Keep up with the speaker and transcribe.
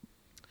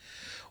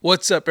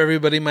What's up,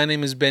 everybody? My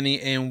name is Benny,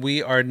 and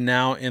we are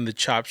now in the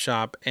Chop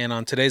Shop. And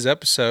on today's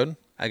episode,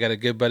 I got a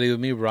good buddy with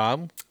me,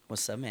 Rob.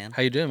 What's up, man?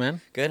 How you doing,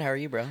 man? Good. How are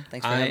you, bro?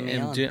 Thanks for I having me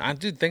am on. doing.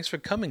 Dude, thanks for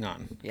coming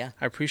on. Yeah.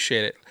 I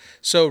appreciate it.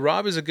 So,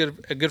 Rob is a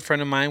good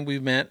friend of mine. We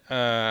met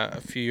a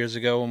few years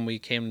ago when we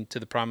came to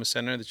the Promise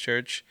Center, the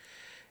church,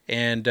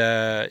 and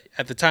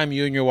at the time,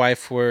 you and your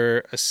wife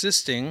were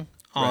assisting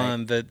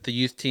on the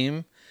youth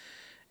team.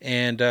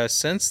 And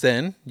since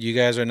then, you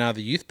guys are now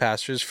the youth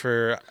pastors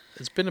for.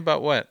 It's been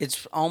about what?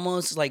 It's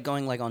almost like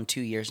going like on 2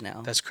 years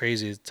now. That's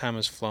crazy. Time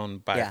has flown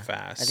by Yeah.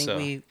 fast. I think so.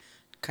 we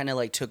kind of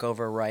like took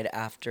over right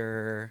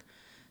after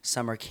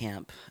summer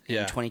camp in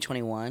Yeah.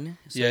 2021.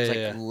 So Yeah, it was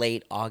yeah, like yeah.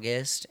 late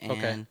August, and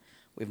Okay.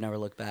 we've never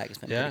looked back. It's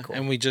been Yeah, pretty cool.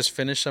 and we just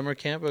finished summer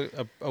camp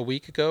a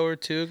week ago or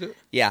two ago.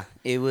 Yeah,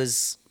 it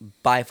was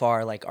by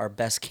far like our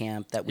best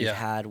camp that we've Yeah.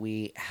 had.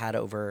 We had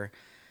over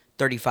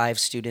 35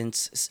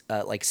 students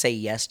like say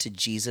yes to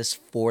Jesus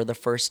for the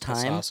first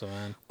That's time. awesome,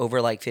 man. Over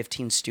like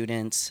 15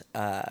 students,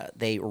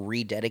 they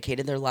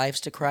rededicated their lives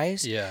to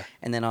Christ. Yeah.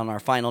 And then on our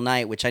final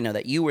night, which I know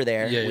that you were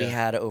there, Yeah, we yeah.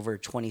 had over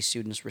 20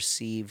 students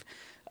receive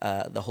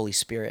the Holy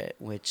Spirit,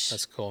 which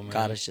That's cool, man.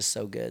 God is just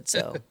so good.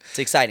 So it's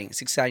exciting.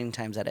 It's exciting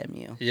times at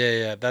MU.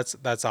 Yeah,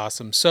 that's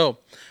awesome. So,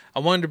 I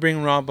wanted to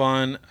bring Rob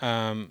on.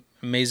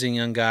 Amazing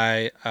young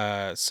guy.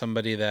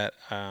 Somebody that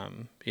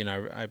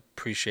I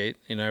appreciate.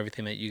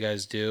 Everything that you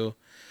guys do.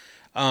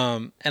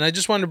 And I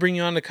just wanted to bring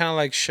you on to kind of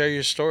like share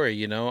your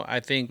story. I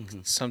think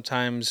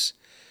sometimes,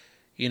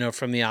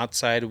 from the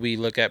outside we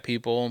look at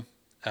people.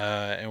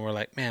 And we're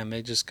like, man,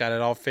 they just got it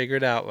all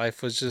figured out.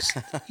 Life was just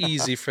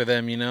easy for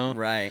them,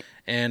 Right.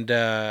 And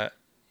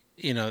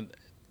you know,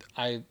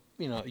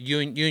 you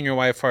and your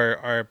wife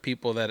are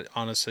people that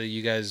honestly,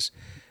 you guys,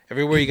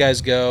 everywhere you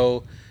guys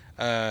go,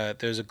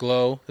 there's a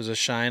glow, there's a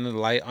shine, a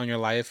light on your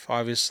life,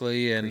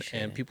 obviously, and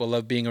Appreciate it. people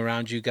love being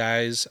around you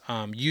guys.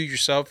 You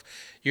yourself,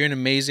 you're an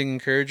amazing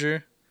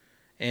encourager.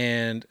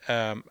 And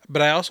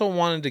but I also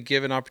wanted to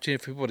give an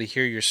opportunity for people to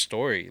hear your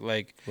story,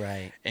 like,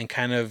 Right. and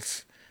kind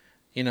of,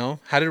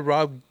 how did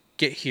Rob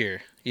get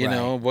here?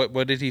 Right.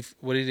 What did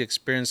he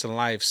experience in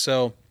life?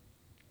 So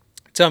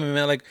tell me,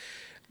 man, like,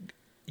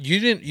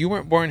 you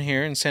weren't born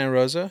here in Santa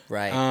Rosa,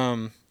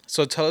 Right.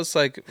 So tell us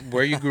like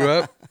where you grew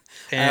up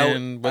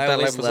and what that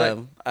life was like.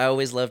 I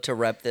always love to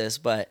rep this,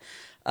 but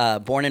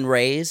born and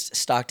raised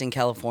Stockton,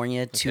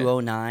 California,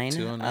 209.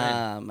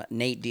 209.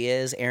 Nate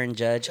Diaz, Aaron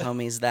Judge,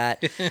 homies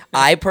that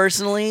I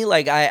personally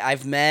like.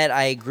 I've met.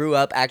 I grew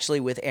up actually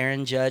with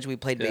Aaron Judge. We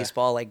played Yeah.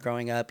 baseball like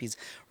growing up. He's a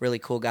really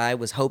cool guy.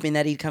 Was hoping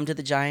that he'd come to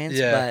the Giants,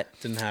 Yeah,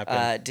 but didn't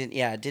happen.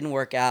 didn't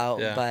work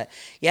out. Yeah. But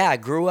yeah, I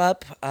grew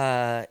up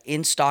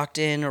in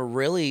Stockton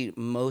really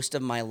most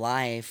of my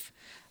life.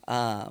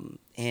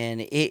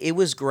 And it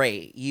was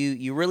great.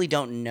 You really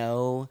don't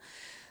know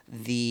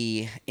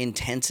the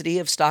intensity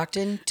of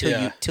Stockton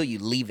till you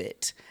leave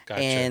it.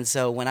 Gotcha. And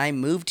so when I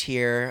moved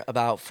here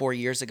about 4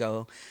 years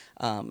ago,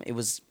 it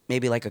was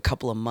maybe like a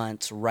couple of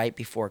months right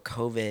before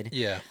COVID.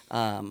 Yeah.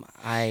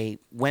 I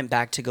went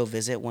back to go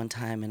visit one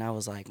time, and I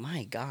was like,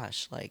 my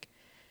gosh, like,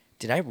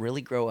 did I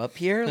really grow up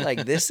here?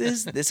 Like, this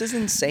is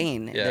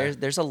insane. Yeah.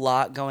 There's a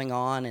lot going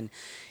on, and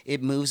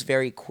it moves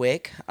very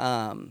quick.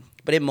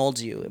 But it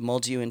molds you. It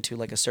molds you into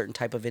like a certain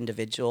type of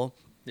individual.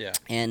 Yeah.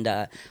 And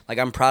like,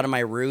 I'm proud of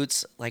my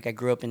roots. Like, I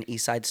grew up in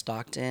Eastside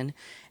Stockton,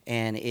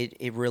 and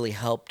it really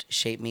helped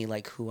shape me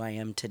like who I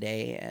am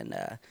today. And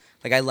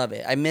like, I love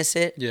it. I miss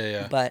it.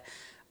 Yeah. But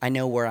I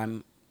know where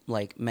I'm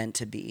like meant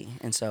to be,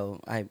 and so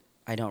I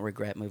don't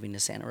regret moving to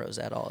Santa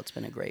Rosa at all. It's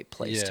been a great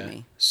place to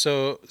me.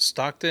 So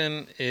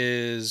Stockton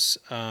is,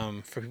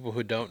 for people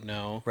who don't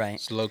know, Right.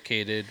 It's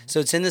located. So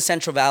it's in the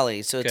Central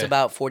Valley. So it's Okay.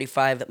 about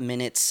 45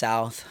 minutes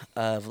south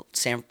of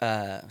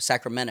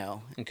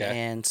Sacramento. Okay.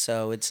 And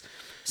so it's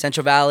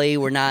Central Valley.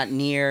 We're not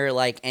near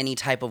like any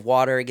type of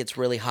water. It gets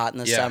really hot in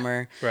the Yeah,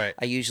 summer. right.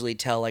 I usually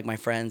tell like my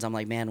friends, I'm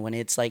like, man, when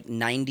it's like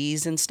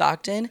 90s in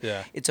Stockton,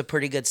 Yeah. it's a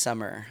pretty good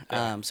summer.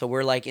 Yeah. So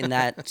we're like in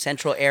that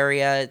central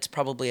area. It's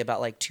probably about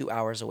like 2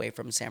 hours away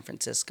from San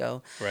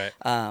Francisco. Right.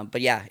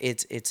 But yeah,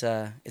 it's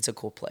a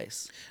cool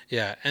place.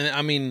 Yeah, and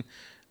I mean,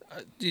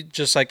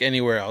 just like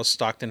anywhere else,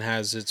 Stockton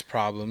has its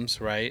problems,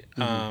 right?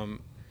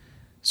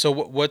 So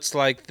what's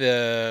like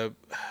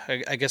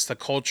I guess the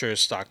culture of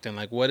Stockton?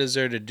 Like, what is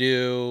there to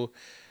do?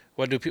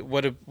 What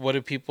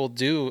do people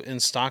do in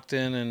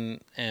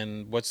Stockton,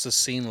 and what's the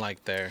scene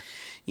like there?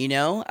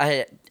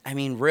 I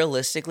mean,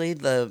 realistically,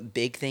 the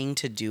big thing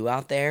to do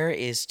out there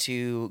is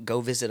to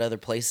go visit other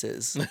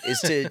places, is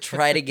to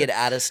try to get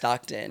out of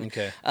Stockton.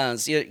 Okay.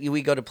 So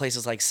we go to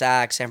places like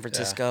San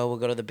Francisco, we'll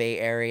go to the Bay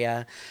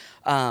Area.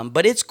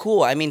 But it's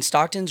cool. I mean,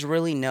 Stockton's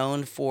really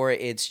known for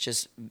its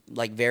just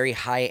like very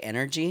high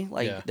energy.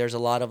 Like Yeah. there's a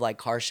lot of like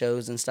car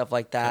shows and stuff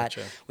like that.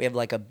 Gotcha. We have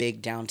like a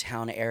big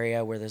downtown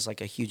area where there's like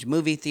a huge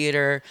movie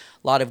theater,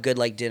 a lot of good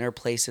like dinner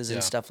places and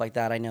Yeah. stuff like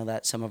that. I know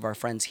that some of our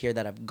friends here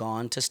that have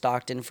gone to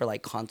Stockton for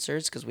like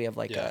concerts, because we have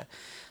like Yeah.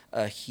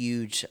 a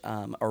huge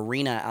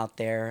arena out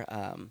there.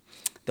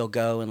 They'll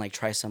go and like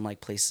try some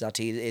like places out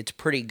to eat. It's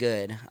pretty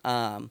good.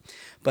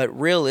 But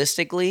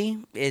realistically,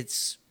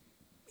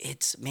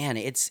 it's man,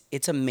 it's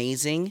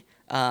amazing.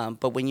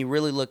 But when you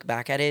really look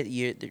back at it,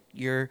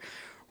 you're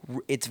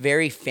it's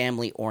very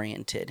family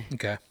oriented.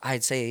 Okay.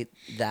 I'd say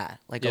that.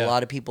 Like a Yeah.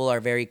 lot of people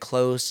are very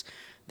close.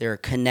 They're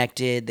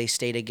connected. They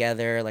stay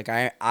together. Like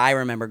I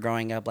remember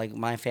growing up, like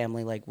my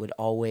family like would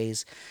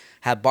always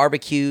have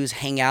barbecues,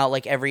 hang out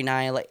like every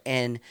night. Like,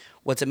 and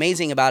what's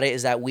amazing about it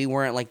is that we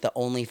weren't like the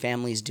only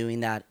families doing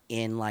that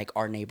in like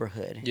our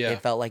neighborhood. Yeah.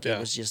 It felt like it Yeah.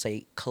 was just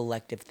a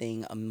collective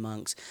thing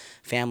amongst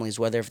families,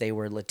 whether if they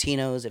were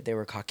Latinos, if they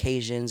were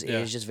Caucasians. It Yeah.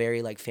 was just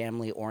very like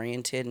family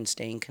oriented and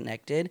staying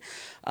connected.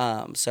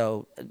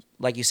 So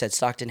like you said,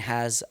 Stockton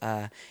has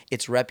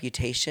its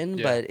reputation,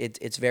 Yeah. but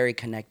it's very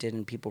connected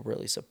and people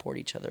really support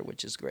each other,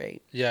 which is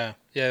great. Yeah.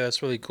 Yeah.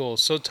 That's really cool.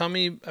 So tell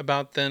me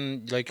about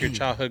then, like your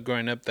childhood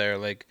growing up there.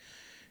 Like,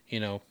 you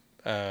know,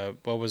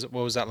 what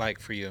was that like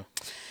for you?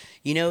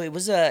 You know, it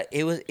was a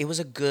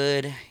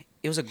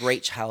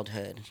great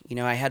childhood. You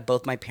know, I had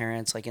both my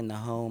parents like in the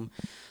home.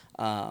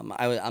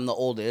 I'm the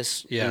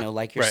oldest, you Yeah. know,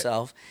 like Right.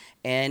 yourself,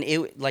 and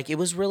it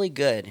was really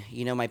good.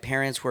 You know, my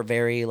parents were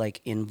very like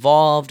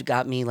involved,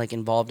 got me like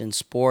involved in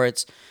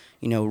sports.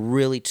 You know,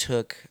 really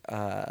took.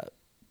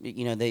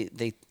 You know,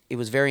 they it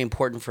was very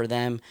important for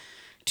them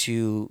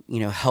to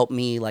help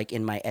me like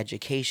in my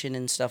education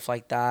and stuff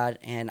like that.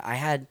 And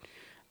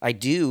I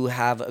do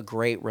have a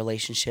great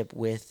relationship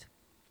with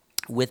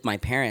my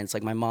parents.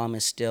 Like my mom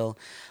is still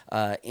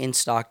in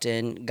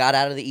Stockton, got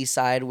out of the east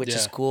side, which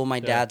is Yeah. cool. My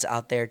Yeah. dad's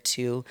out there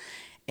too.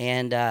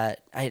 And I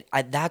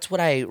that's what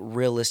I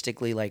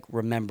realistically like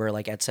remember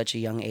like at such a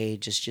young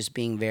age is just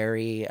being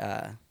very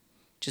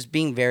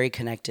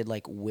connected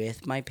like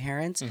with my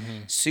parents,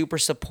 Mm-hmm. super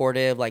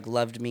supportive, like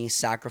loved me,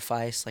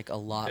 sacrificed like a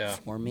lot Yeah.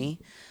 for me.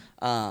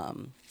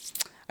 um,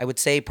 I would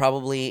say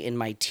probably in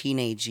my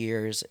teenage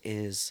years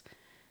is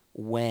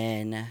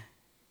when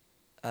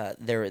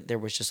there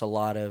was just a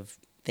lot of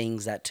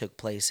things that took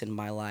place in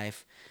my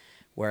life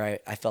where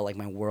I felt like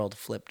my world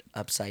flipped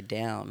upside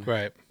down.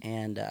 Right.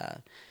 And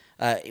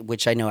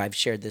which I know I've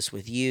shared this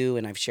with you,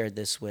 and I've shared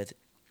this with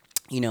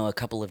a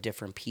couple of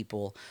different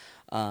people.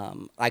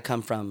 I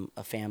come from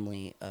a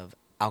family of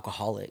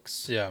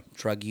alcoholics, Yeah.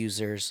 drug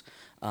users.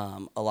 A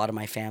lot of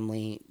my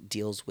family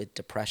deals with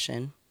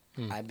depression.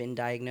 Mm. I've been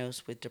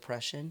diagnosed with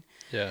depression,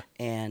 Yeah.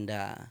 and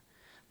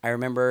I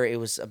remember it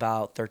was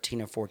about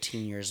 13 or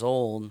 14 years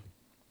old.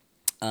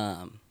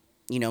 um,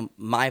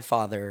 my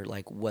father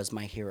like was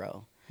my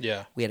hero.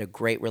 Yeah. We had a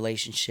great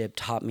relationship,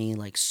 taught me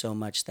like so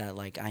much that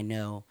like I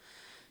know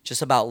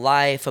just about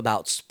life,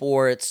 about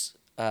sports,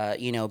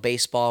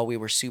 baseball. We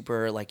were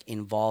super like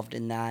involved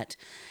in that.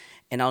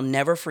 And I'll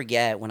never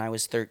forget when I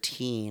was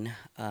 13,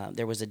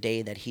 there was a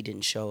day that he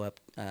didn't show up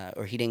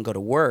or he didn't go to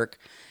work,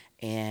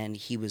 and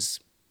he was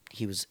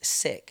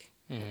sick,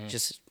 Mm-hmm.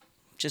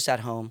 just at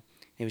home.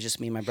 It was just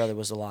me. My brother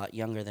was a lot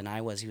younger than I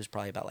was. He was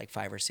probably about like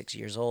 5 or 6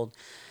 years old.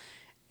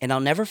 And I'll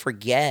never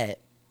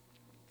forget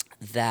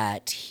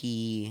that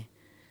he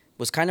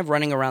was kind of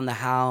running around the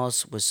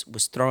house, was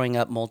throwing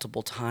up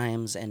multiple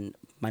times, and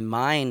my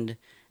mind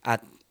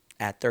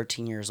at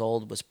 13 years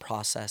old was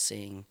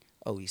processing,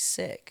 oh, he's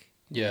sick.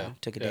 Yeah.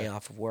 Took a day Yeah.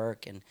 off of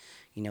work, and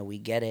we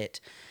get it.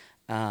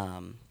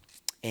 Um,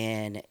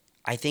 and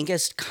I think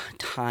as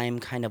time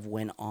kind of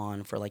went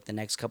on for like the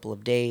next couple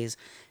of days,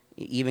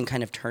 even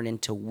kind of turned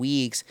into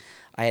weeks,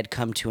 I had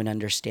come to an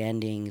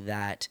understanding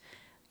that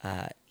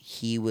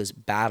he was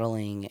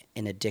battling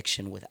an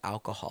addiction with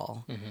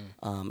alcohol.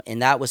 Mm-hmm.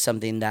 And that was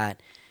something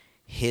that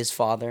his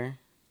father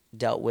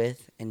dealt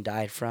with and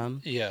died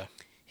from. Yeah.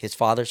 His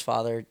father's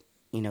father,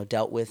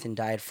 dealt with and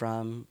died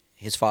from.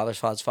 His father's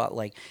father's father.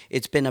 Like,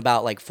 it's been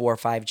about like 4 or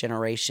 5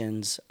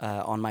 generations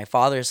on my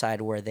father's side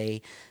where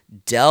they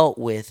dealt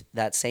with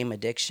that same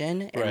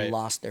addiction and Right.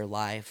 lost their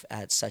life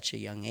at such a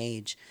young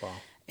age. Wow.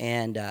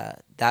 And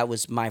that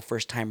was my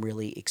first time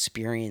really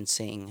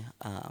experiencing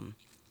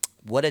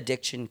what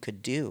addiction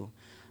could do.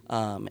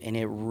 And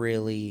it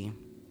really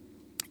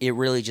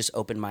just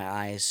opened my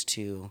eyes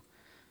to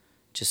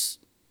just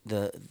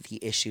the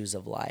issues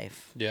of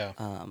life. Yeah.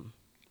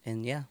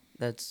 And yeah,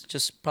 that's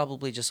just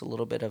probably just a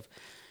little bit of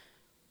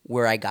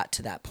where I got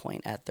to that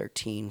point at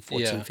 13,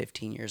 14, Yeah.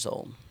 15 years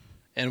old.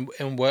 And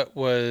what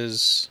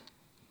was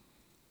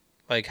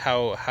like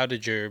how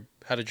did your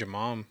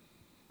mom,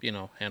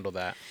 handle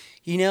that?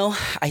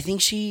 I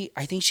think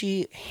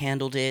she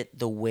handled it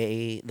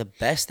the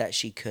best that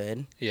she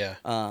could. Yeah.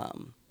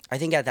 I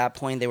think at that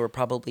point they were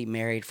probably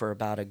married for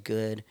about a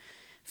good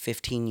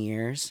 15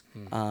 years.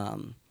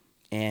 Mm.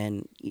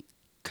 And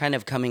kind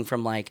of coming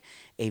from like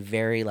a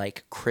very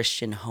like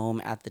Christian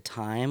home at the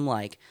time,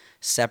 like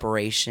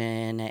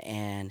separation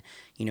and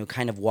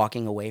kind of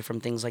walking away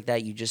from things like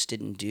that you just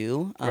didn't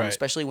do, Right.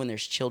 especially when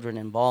there's children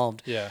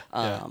involved. Yeah.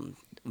 Yeah.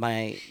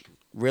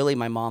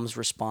 My mom's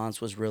response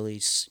was really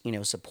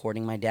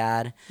supporting my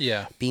dad,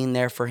 Yeah. being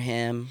there for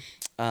him,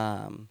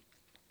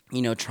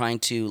 trying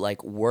to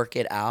like work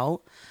it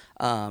out.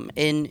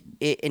 And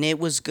it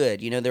was good.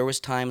 There was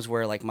times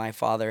where like my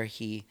father,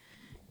 he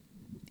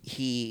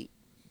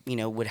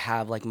would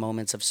have like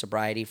moments of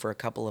sobriety for a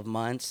couple of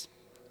months,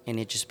 and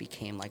it just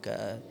became like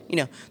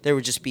there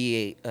would just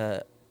be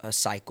a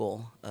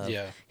cycle of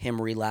Yeah.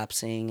 him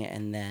relapsing,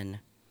 and then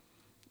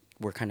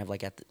we're kind of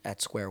like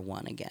at square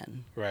one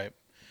again. Right.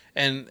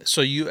 And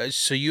so you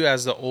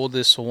as the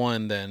oldest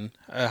one, then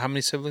how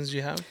many siblings do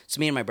you have? It's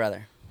me and my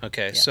brother.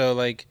 Okay, Yeah. so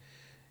like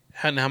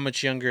how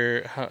much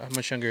younger how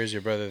much younger is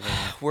your brother than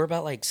you? We're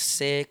about like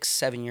 6,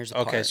 7 years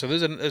Okay, apart. so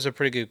there's a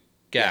pretty good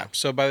Yeah. gap.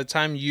 So by the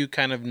time you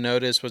kind of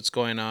notice what's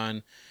going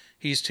on,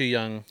 he's too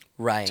young to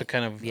Right.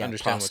 kind of Yeah.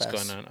 understand what's going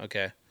Process. on.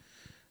 Okay,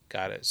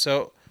 got it.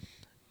 So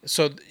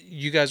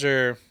you guys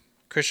are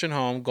Christian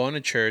home, going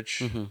to church.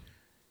 Hmm.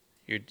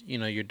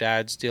 Your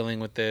dad's dealing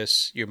with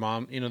this. Your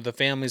mom, the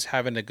family's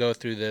having to go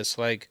through this.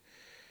 Like,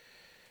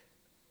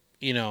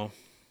 you know,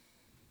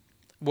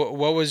 what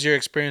was your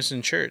experience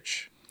in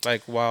church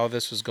like while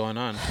this was going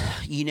on?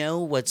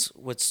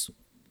 What's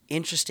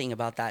interesting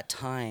about that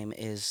time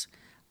is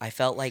I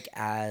felt like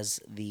as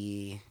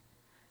the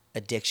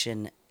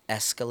addiction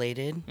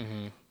escalated,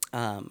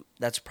 Mm-hmm.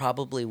 that's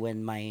probably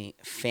when my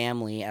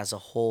family as a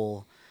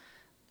whole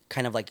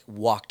kind of like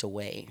walked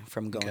away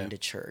from Okay. going to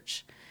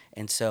church.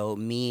 And so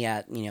me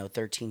at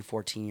 13,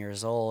 14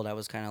 years old, I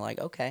was kind of like,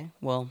 okay,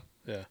 well,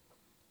 Yeah.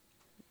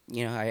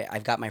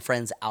 I've got my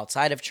friends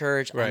outside of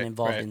church. I'm Right.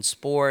 involved Right. in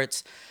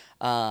sports,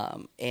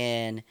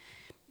 and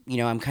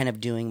I'm kind of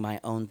doing my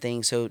own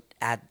thing. So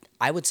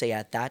I would say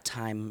at that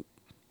time,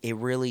 it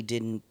really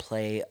didn't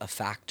play a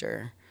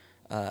factor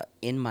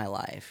in my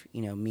life.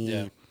 Yeah.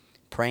 Me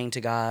praying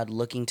to God,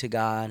 looking to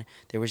God.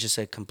 There was just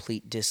a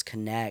complete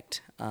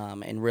disconnect,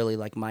 and really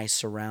like my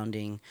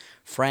surrounding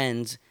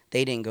friends,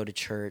 they didn't go to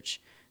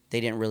church. They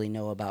didn't really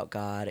know about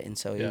God, and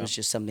so it Yeah. was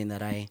just something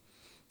that I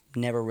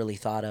never really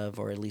thought of,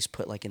 or at least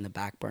put like in the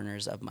back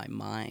burners of my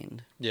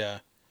mind. Yeah.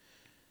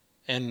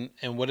 And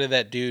what did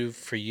that do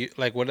for you?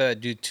 Like, what did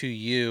that do to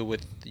you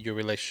with your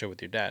relationship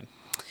with your dad?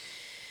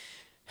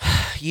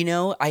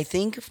 I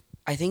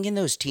think in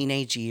those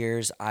teenage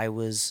years I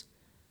was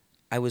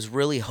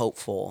really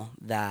hopeful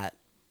that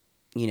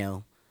you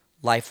know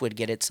life would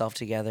get itself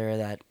together,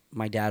 that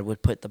my dad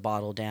would put the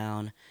bottle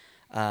down,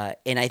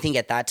 and I think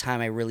at that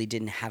time I really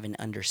didn't have an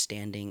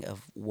understanding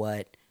of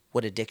what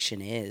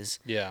addiction is.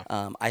 Yeah.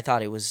 I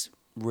thought it was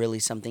really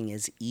something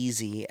as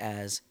easy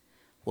as,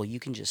 well, you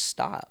can just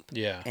stop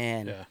Yeah.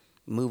 and Yeah.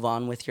 move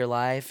on with your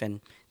life,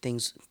 and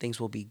things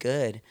will be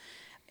good.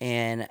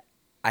 And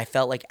I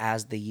felt like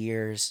as the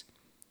years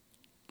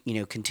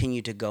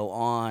continued to go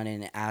on,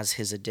 and as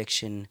his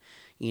addiction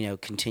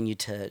continued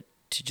to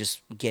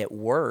just get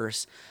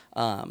worse,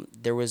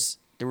 there was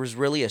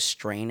really a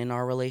strain in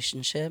our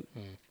relationship.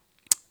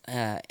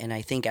 Mm. And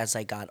I think as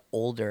I got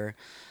older,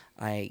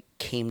 I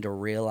came to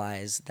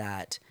realize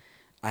that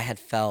I had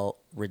felt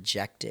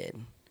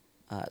rejected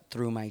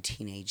through my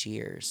teenage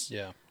years.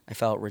 Yeah. I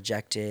felt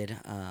rejected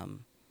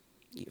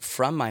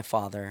from my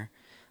father,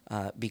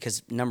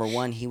 because number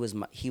one, he was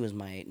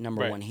my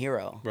number Right. one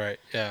hero. Right.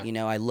 Yeah.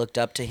 I looked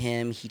up to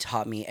him. He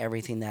taught me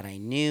everything that I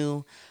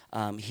knew.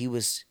 He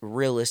was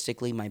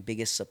realistically my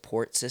biggest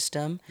support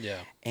system,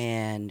 Yeah.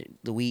 and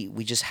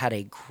we just had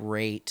a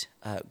great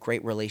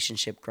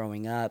relationship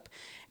growing up.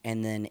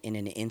 And then in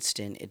an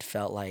instant, it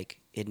felt like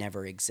it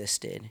never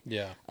existed.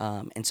 Yeah.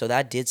 And so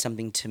that did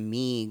something to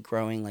me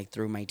growing like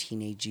through my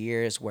teenage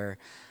years, where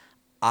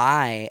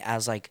I,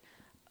 as like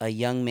a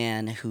young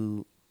man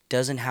who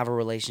doesn't have a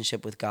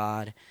relationship with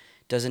God,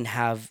 doesn't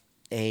have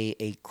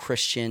a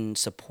Christian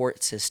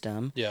support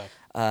system, Yeah.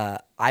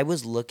 I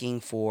was looking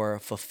for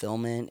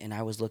fulfillment, and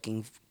I was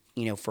looking,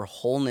 for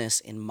wholeness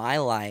in my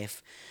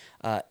life,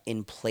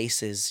 in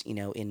places,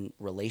 in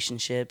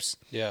relationships,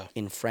 Yeah.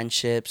 in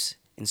friendships,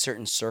 in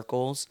certain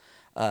circles,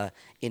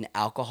 in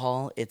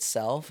alcohol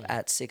itself Mm.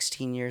 at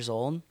 16 years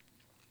old.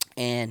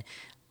 And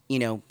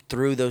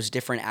through those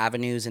different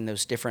avenues and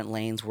those different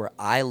lanes where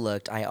I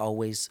looked, I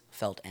always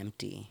felt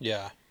empty.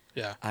 Yeah.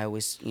 Yeah. I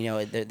always,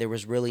 there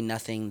was really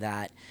nothing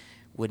that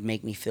would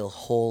make me feel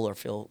whole or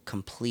feel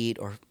complete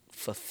or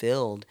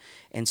fulfilled.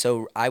 And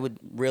so I would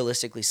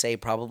realistically say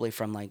probably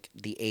from like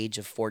the age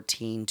of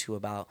 14 to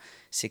about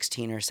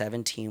 16 or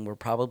 17 were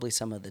probably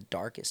some of the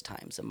darkest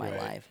times of my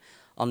Right. life.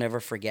 I'll never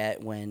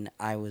forget when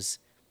I was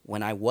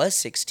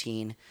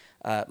 16,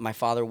 my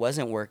father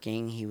wasn't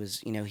working. He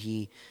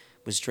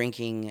was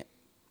drinking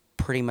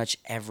pretty much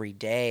every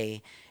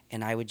day,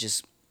 and I would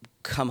just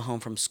come home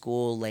from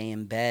school, lay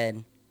in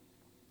bed.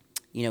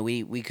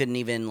 We couldn't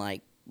even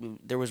like,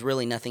 there was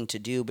really nothing to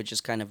do but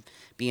just kind of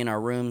be in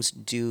our rooms,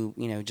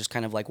 just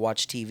kind of like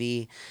watch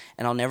TV.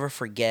 And I'll never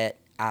forget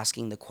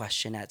asking the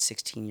question at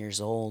 16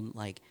 years old,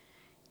 like,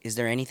 is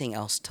there anything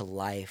else to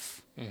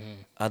life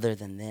Mm-hmm. other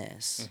than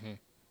this? Mm-hmm.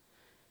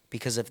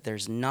 Because if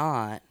there's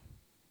not,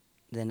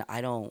 then I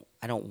don't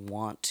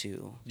want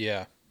to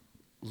Yeah.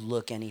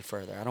 look any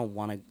further. I don't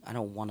want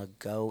to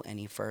go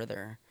any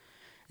further.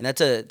 And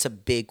it's a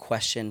big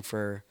question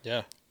for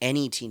Yeah.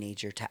 any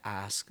teenager to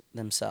ask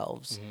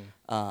themselves.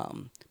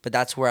 Mm-hmm. But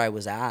that's where I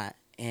was at.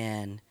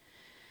 And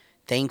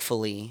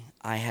thankfully,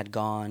 I had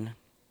gone.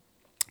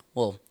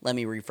 Well, let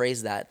me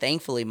rephrase that.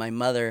 Thankfully, my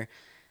mother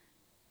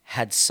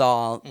had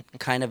saw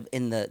kind of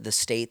in the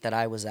state that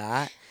I was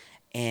at,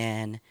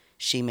 and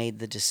she made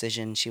the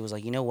decision. She was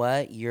like, you know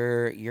what,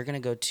 you're gonna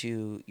go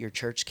to your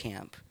church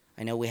camp.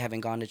 I know we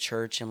haven't gone to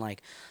church in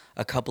like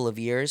a couple of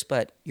years,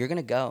 but you're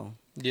gonna go.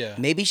 Yeah.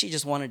 Maybe she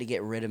just wanted to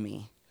get rid of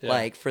me, Yeah.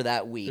 like for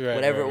that week, Right.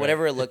 whatever Right. Right.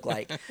 whatever it looked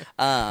like.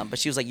 But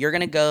she was like, "You're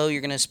gonna go.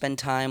 You're gonna spend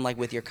time like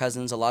with your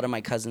cousins. A lot of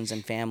my cousins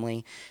and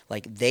family,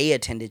 like they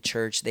attended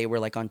church. They were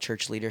like on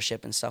church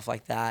leadership and stuff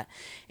like that.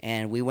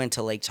 And we went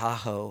to Lake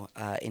Tahoe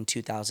in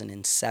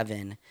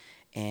 2007,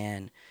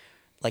 and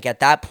like at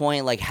that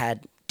point, like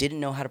had didn't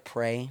know how to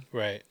pray.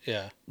 Right.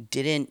 Yeah.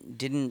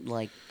 Didn't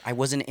like I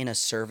wasn't in a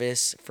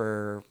service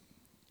for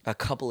a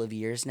couple of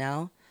years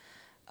now.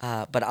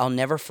 But I'll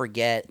never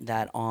forget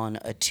that on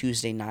a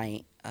Tuesday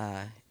night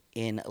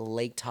in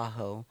Lake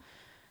Tahoe,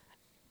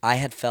 I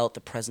had felt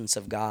the presence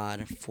of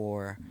God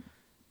for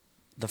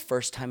the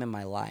first time in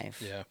my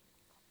life, Yeah.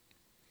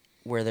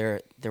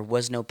 where there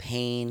was no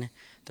pain,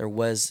 there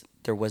was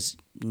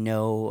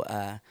no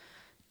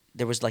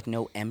there was like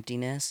no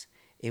emptiness.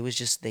 It was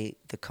just the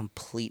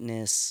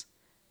completeness,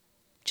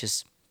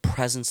 just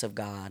presence of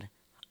God,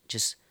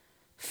 just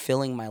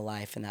filling my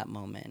life in that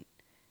moment.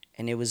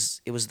 And it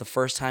was the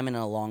first time in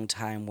a long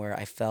time where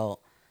I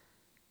felt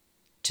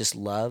just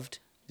loved,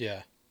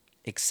 Yeah.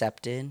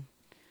 accepted.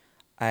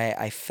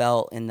 I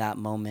felt in that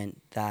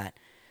moment that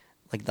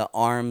like the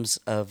arms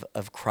of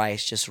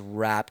Christ just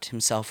wrapped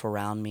himself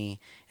around me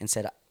and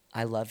said,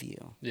 I love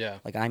you. Yeah.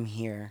 Like I'm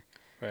here.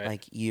 Right.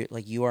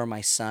 Like you are my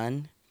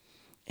son,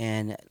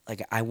 and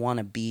like I want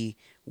to be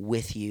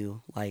with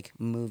you like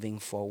moving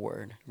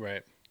forward.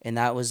 Right. And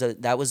that was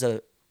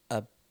a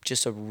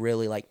just a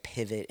really like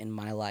pivot in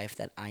my life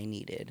that I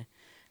needed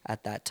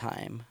at that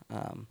time.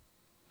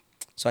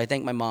 So I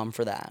thank my mom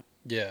for that.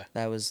 Yeah.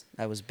 That was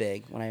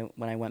big when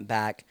I went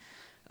back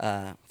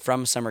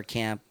from summer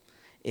camp.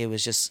 It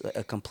was just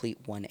a complete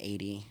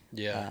 180,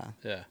 Yeah.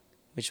 Yeah.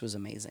 which was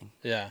amazing.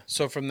 Yeah.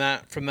 So from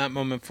that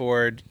moment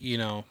forward,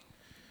 your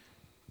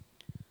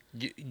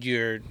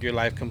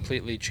life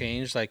completely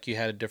changed. Like you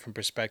had a different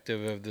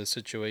perspective of the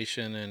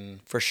situation,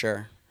 and For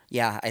sure.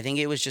 Yeah, I think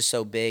it was just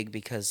so big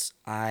because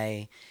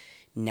I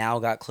now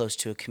got close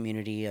to a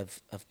community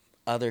of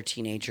other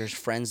teenagers,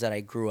 friends that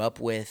I grew up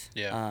with,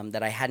 yeah.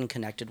 that I hadn't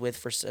connected with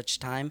for such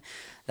time,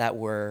 that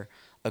were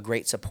a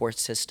great support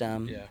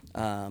system.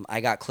 Yeah. I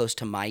got close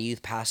to my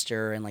youth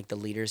pastor and like the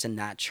leaders in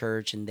that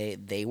church, and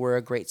they were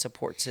a great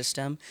support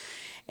system.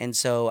 And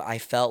so I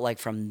felt like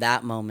from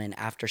that moment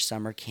after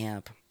summer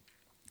camp,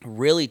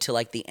 really to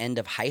like the end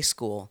of high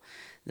school,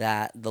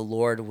 that the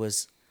Lord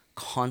was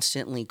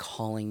constantly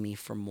calling me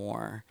for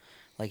more.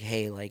 Like,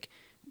 hey, like,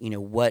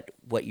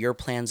 what your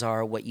plans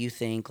are, what you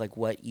think, like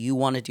what you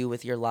want to do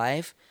with your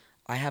life.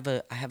 I have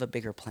a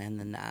bigger plan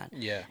than that.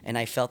 Yeah. And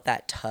I felt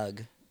that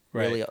tug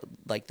Right. really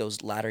like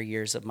those latter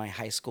years of my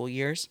high school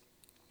years.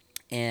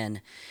 And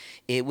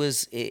it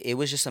was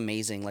just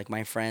amazing. Like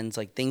my friends,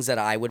 like things that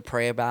I would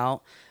pray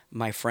about,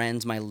 my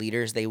friends, my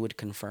leaders, they would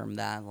confirm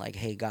that. Like,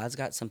 hey, God's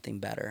got something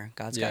better.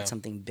 God's got Yeah.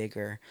 something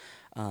bigger.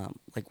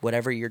 Like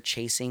whatever you're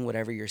chasing,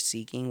 whatever you're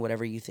seeking,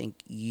 whatever you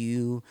think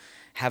you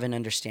have an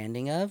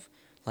understanding of,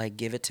 like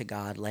give it to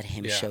God. Let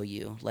Him Yeah. show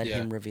you. Let Yeah.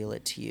 Him reveal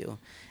it to you.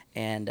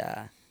 And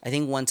I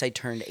think once I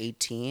turned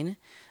 18,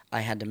 I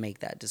had to make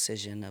that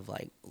decision of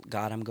like,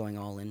 God, I'm going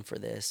all in for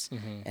this.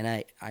 Hmm. And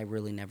I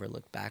really never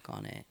looked back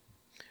on it.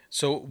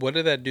 So what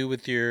did that do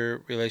with your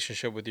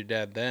relationship with your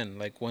dad then?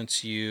 Like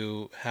once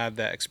you had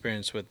that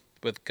experience with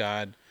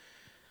God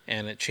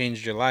and it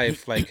changed your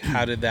life, like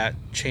how did that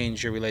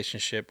change your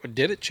relationship, or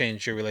did it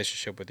change your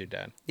relationship with your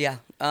dad? Yeah.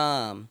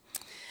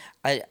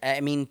 I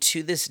mean,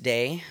 to this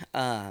day,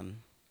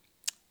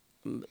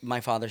 my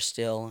father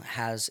still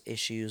has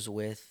issues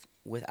with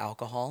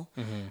alcohol,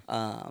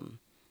 Hmm.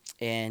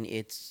 and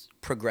it's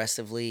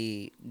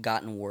progressively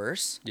gotten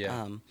worse.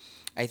 Yeah.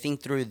 I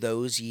think through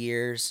those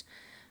years,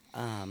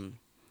 um,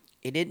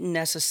 it didn't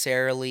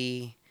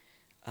necessarily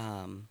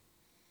um,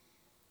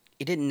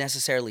 it didn't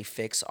necessarily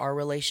fix our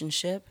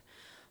relationship,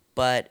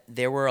 but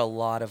there were a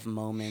lot of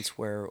moments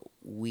where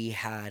we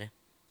had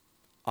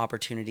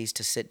opportunities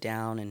to sit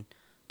down and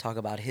talk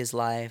about his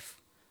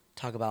life,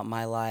 talk about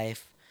my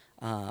life.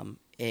 And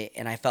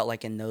I felt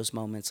like in those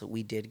moments that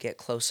we did get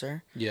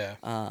closer, Yeah.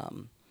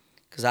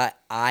 because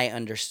I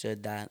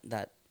understood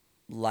that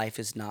life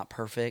is not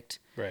perfect,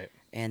 Right.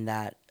 and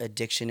that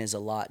addiction is a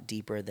lot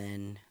deeper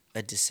than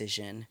a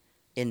decision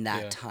in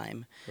that Yeah.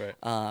 time. Right.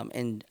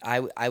 And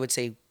I would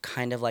say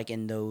kind of like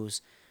in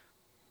those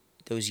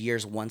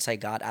years once I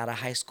got out of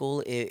high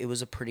school, it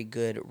was a pretty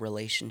good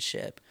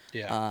relationship.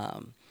 Yeah.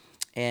 Um,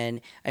 and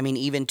I mean,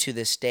 even to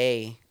this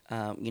day,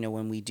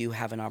 when we do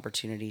have an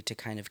opportunity to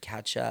kind of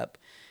catch up,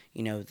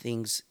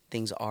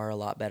 things are a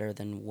lot better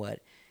than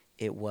what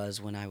it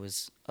was when I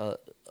was a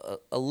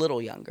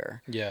little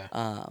younger. Yeah.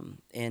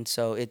 And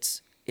so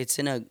it's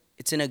in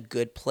a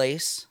good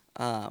place,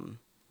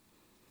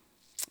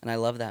 and I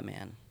love that,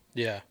 man.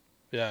 Yeah.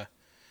 Yeah.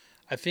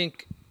 I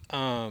think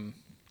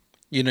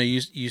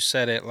you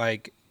said it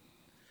like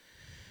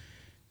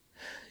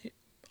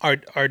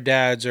our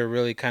dads are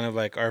really kind of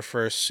like our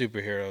first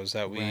superheroes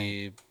that Right.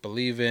 we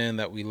believe in,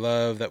 that we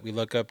love, that we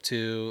look up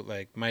to.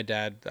 Like my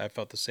dad, I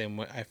felt the same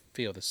way. I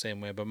feel the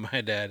same way, but my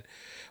dad.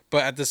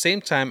 But at the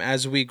same time,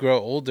 as we grow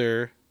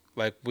older,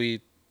 like we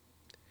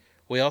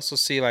also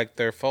see like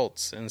their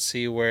faults and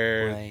see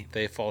where Right.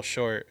 they fall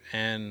short.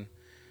 And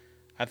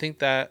I think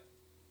that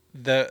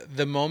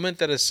the moment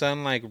that a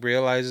son like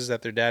realizes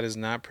that their dad is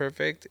not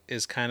perfect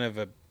is kind of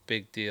a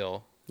big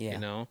deal, you Yeah.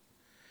 know.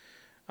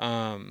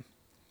 Um,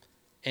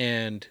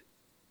 and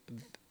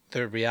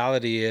the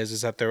reality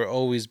is that there will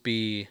always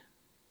be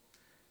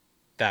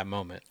that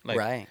moment, like,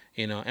 Right.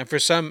 you know. And for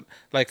some,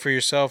 like for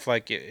yourself,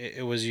 like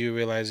it was you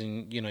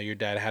realizing, you know, your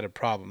dad had a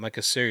problem, like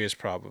a serious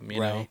problem, you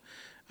know.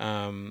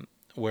 Right.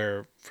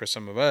 Where for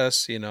some of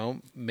us, you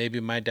know, maybe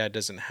my dad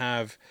doesn't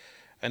have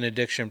an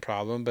addiction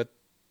problem, but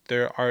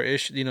there are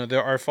issues, you know,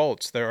 there are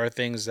faults, there are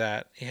things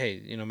that, hey,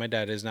 you know, my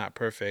dad is not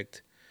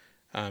perfect.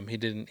 He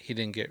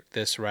didn't get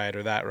this right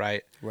or that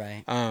right.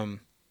 Right. um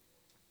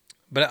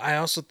but I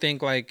also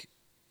think like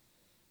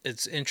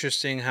it's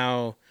interesting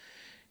how,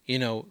 you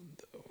know,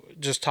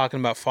 just talking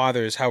about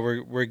fathers, how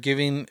we're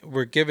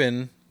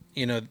given,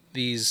 you know,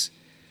 these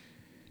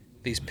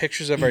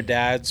pictures of our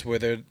dads where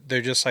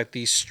they're just like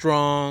these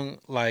strong,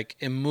 like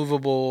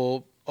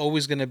immovable,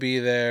 always going to be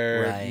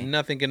there, Right.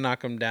 nothing can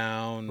knock them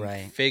down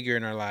Right. figure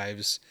in our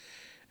lives.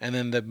 And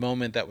then the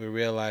moment that we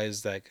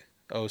realize like,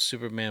 oh,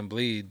 Superman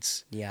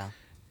bleeds, Yeah.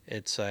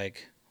 it's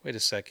like, wait a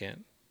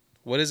second,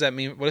 what does that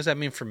mean? What does that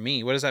mean for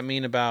me? What does that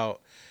mean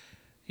about,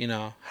 you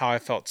know, how I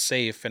felt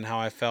safe and how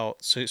I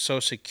felt so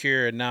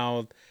secure? And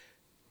now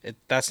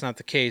that's not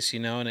the case, you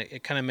know, and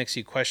it kind of makes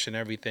you question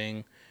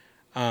everything.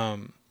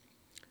 Um,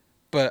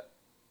 but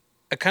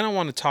I kind of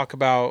want to talk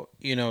about,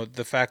 you know,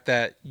 the fact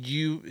that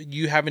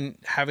you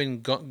haven't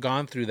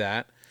gone through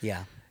that.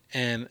 Yeah.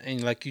 And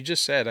like you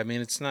just said, I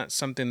mean, it's not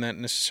something that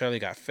necessarily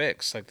got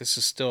fixed. Like this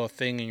is still a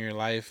thing in your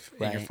life,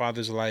 in your Right.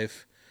 father's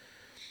life.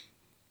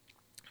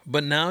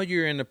 But now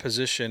you're in a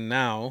position,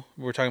 now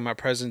we're talking about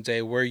present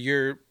day, where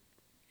you're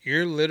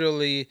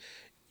literally,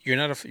 you're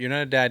not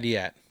a dad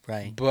yet,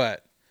 Right.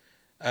 but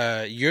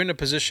you're in a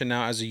position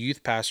now as a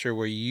youth pastor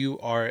where you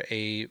are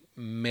a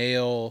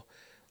male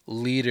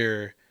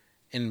leader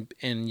in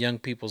young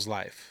people's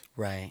life.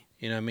 Right.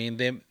 You know what I mean?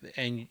 They,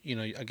 and you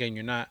know, again,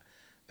 you're not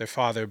their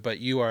father, but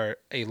you are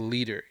a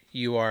leader.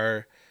 You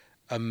are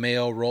a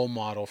male role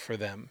model for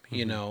them.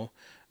 You Mm-hmm. know,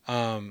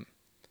 um,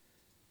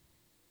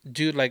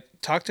 dude, like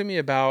talk to me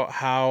about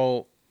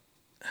how,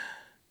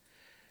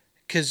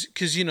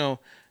 because you know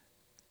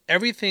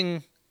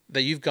everything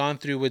that you've gone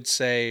through would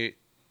say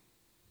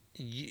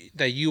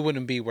that you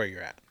wouldn't be where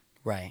you're at.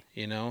 Right.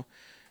 You know,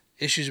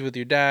 issues with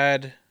your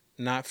dad,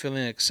 not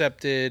feeling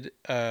accepted,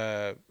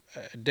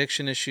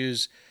 addiction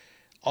issues,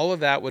 all of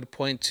that would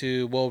point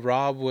to, well,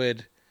 Rob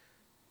would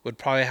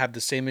probably have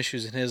the same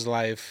issues in his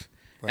life,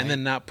 and Right.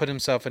 then not put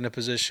himself in a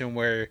position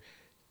where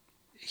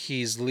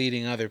he's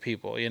leading other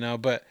people, you know.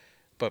 But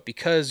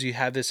because you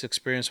had this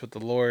experience with the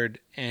Lord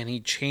and he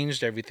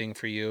changed everything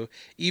for you,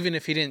 even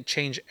if he didn't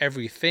change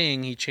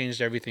everything, he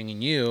changed everything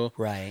in you,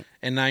 Right.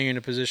 and now you're in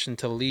a position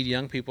to lead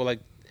young people.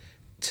 Like,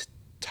 t-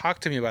 talk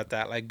to me about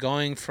that. Like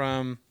going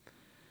from,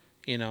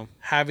 you know,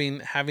 having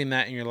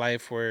that in your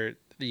life where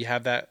you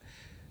have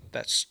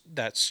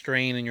that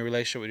strain in your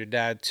relationship with your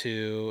dad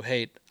to,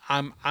 hey,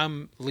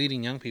 I'm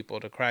leading young people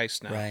to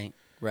Christ now. Right.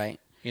 Right.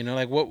 You know,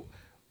 like what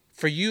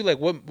for you, like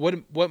what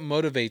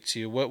motivates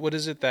you? What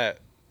is it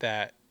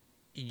that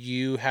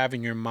you have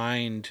in your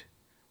mind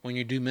when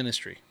you do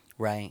ministry?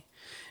 Right.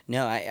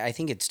 No, I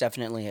think it's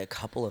definitely a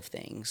couple of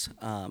things.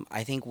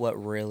 I think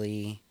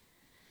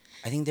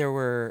I think there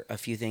were a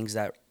few things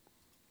that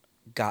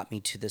got me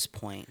to this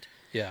point.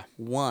 Yeah.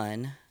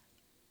 One,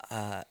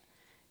 uh,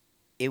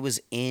 it was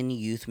in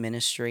youth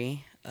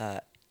ministry,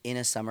 in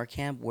a summer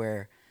camp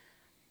where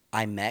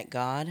I met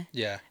God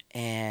Yeah.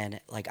 and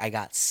like I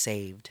got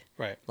saved.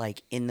 Right.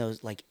 Like in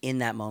those, like in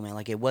that moment,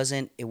 like it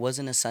wasn't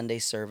a Sunday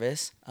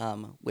service,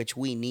 which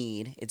we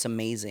need. It's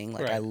amazing.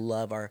 Like I Right.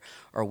 love our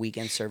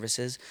weekend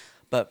services,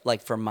 but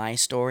like for my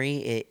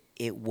story,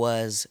 it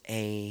was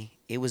in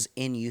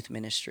youth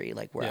ministry,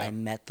 like where I Yeah.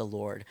 met the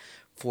Lord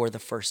for the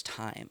first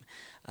time,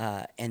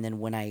 and then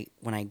when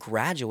I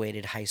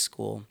graduated high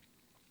school,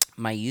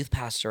 my youth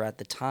pastor at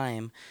the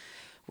time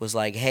was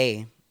like,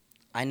 "Hey,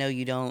 I know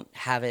you don't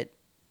have it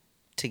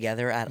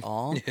together at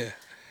all.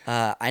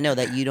 Yeah. I know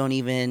that you don't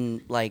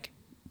even like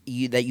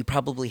you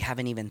probably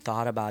haven't even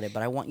thought about it,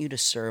 but I want you to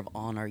serve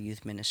on our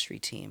youth ministry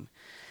team."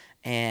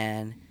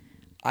 And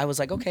I was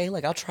like, okay,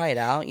 like I'll try it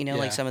out. Like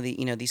Yeah. some of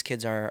these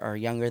kids are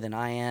younger than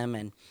I am,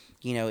 and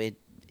it'd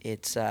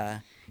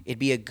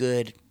be a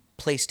good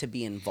place to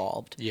be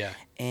involved. Yeah.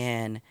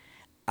 And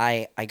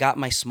I got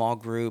my small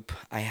group.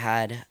 I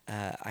had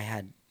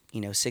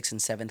sixth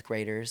and seventh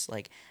graders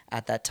like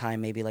at that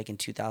time, maybe like in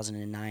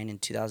 2009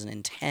 and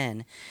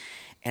 2010.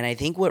 And I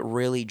think what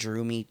really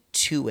drew me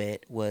to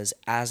it was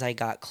as I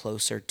got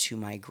closer to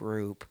my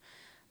group,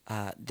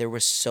 there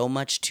was so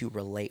much to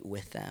relate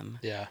with them.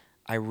 Yeah.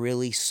 I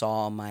really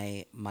saw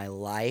my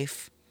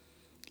life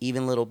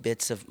even little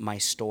bits of my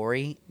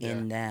story Yeah.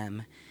 in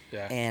them.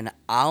 Yeah. And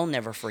I'll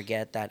never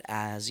forget that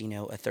as,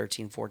 a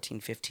 13, 14,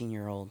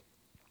 15-year-old,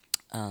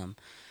 um,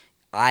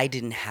 I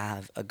didn't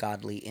have a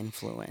godly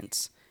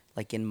influence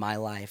like in my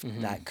life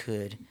Mm-hmm. that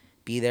could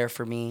be there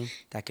for me,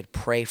 that could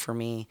pray for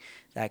me,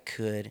 that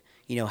could,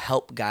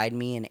 help guide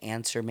me and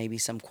answer maybe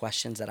some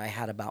questions that I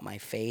had about my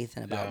faith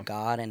and Yeah. about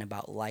God and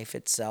about life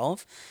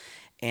itself.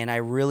 And I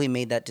really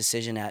made that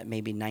decision at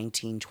maybe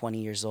 19,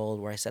 20 years old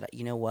where I said,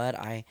 you know what?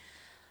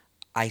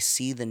 I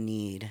see the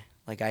need.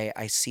 Like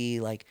I see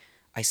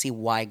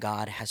why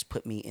God has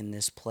put me in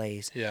this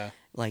place. Yeah.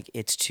 Like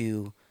it's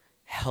to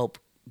help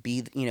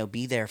be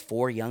there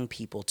for young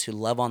people, to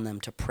love on them,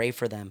 to pray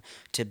for them,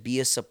 to be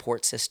a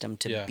support system,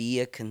 to Yeah. be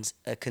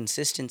a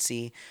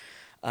consistency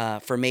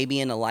for maybe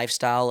in a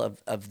lifestyle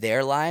of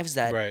their lives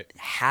that Right.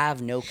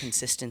 have no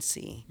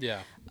consistency.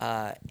 Yeah.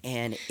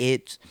 And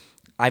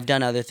I've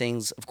done other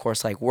things, of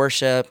course, like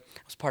worship. I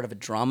was part of a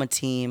drama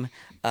team,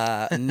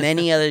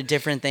 many other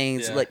different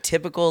things, Yeah. like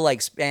typical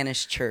like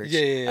Spanish Yeah. church.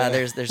 Yeah.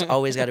 There's Yeah.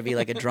 always got to be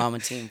like a drama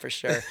team for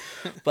sure,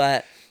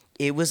 but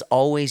it was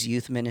always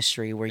youth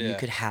ministry where you Yeah.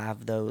 could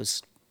have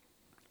those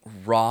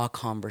raw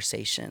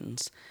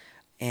conversations.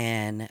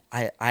 And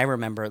I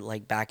remember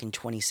like back in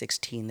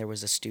 2016, there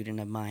was a student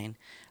of mine.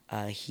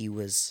 He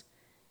was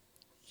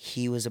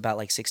about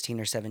like 16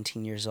 or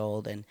 17 years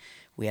old, and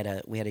we had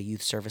a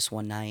youth service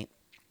one night,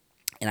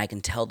 and I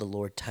can tell the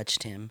Lord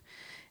touched him.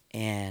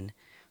 And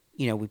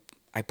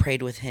I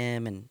prayed with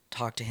him and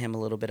talked to him a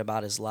little bit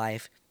about his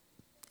life.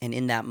 And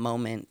in that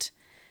moment,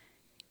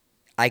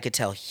 I could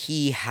tell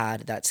he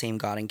had that same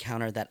God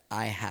encounter that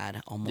I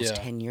had almost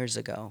Yeah. 10 years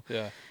ago.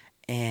 Yeah.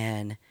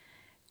 And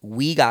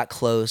we got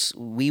close.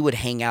 We would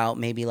hang out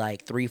maybe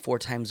like 3, 4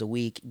 times a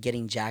week,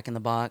 getting Jack in the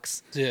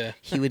Box. Yeah.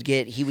 He would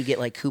get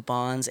like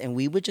coupons, and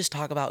we would just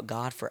talk about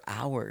God for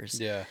hours.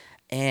 Yeah.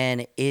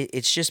 And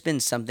it's just been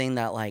something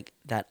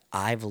that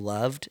I've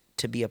loved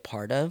to be a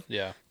part of,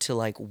 Yeah. to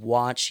like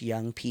watch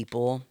young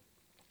people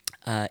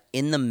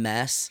in the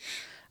mess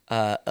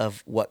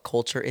of what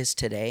culture is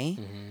today,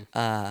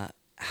 Mm-hmm.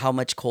 how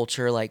much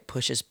culture like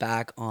pushes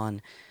back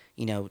on,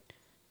 you know,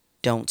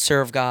 don't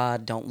serve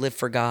God, don't live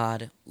for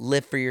God,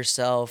 live for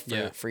yourself, for,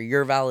 Yeah. for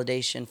your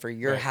validation, for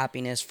your Right.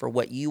 happiness, for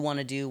what you want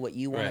to do, what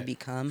you want to Right.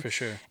 become. For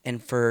sure.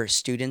 And for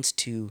students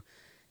to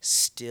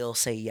still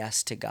say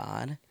yes to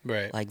God,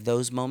 Right. like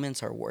those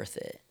moments are worth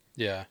it.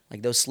 Yeah.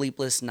 Like those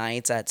sleepless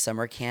nights at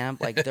summer camp,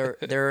 like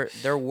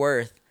they're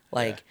worth Yeah.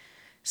 like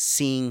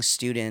seeing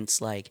students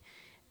like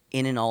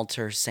in an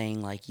altar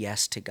saying like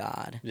yes to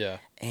God. Yeah.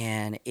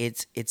 And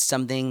it's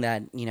something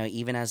that,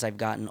 even as I've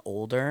gotten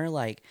older,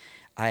 like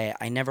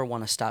I never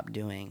want to stop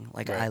doing.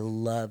 Like I Right.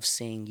 love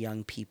seeing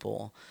young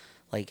people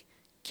like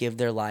give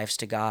their lives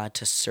to God,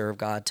 to serve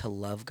God, to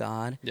love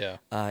God. Yeah.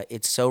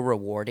 It's so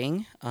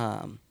rewarding.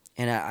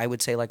 And I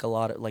would say like a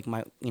lot of like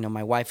my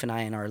wife and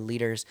I and our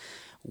leaders,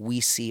 we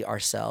see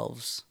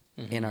ourselves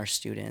in Mm-hmm. our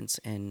students,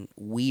 and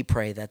we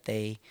pray that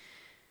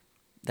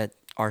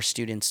our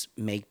students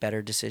make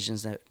better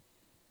decisions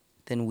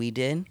than we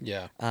did,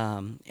 Yeah.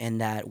 and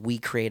that we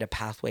create a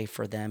pathway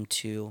for them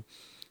to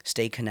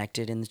stay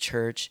connected in the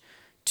church,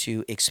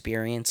 to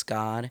experience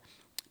God,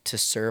 to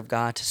serve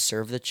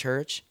the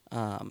church.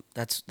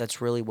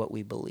 That's really what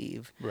we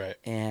believe, Right.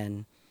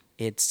 and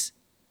it's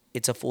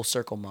a full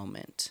circle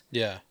moment,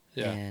 Yeah.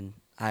 Yeah. and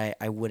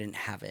I wouldn't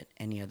have it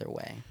any other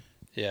way.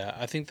 Yeah.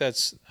 I think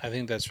that's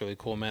really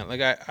cool, man.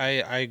 Like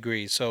I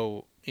agree.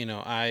 So,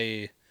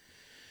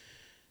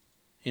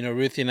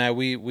 Ruthie and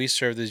we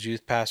served as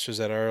youth pastors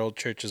at our old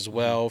church as Hmm.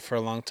 well for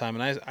a long time,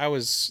 and I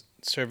was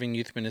serving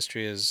youth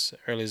ministry as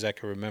early as I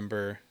can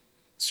remember,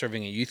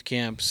 serving at youth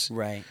camps.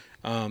 Right.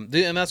 And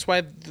that's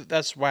why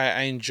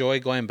I enjoy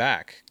going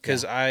back,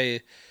 because Yeah.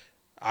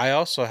 I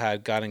also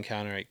had God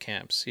encounter at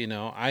camps.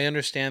 I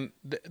understand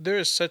there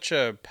is such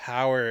a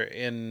power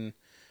in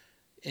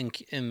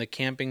the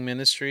camping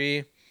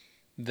ministry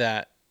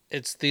that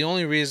it's the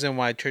only reason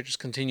why churches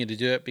continue to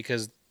do it,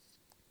 because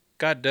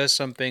God does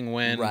something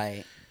when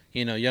Right.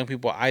 young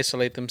people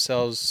isolate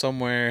themselves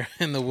somewhere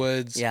in the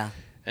woods Yeah.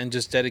 and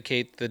just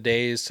dedicate the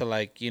days to,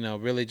 like,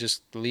 really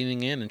just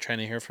leaning in and trying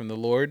to hear from the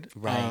Lord.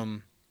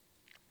 Right.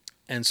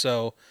 And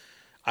so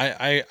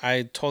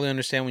I totally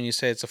understand when you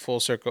say it's a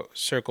full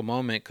circle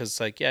moment, because,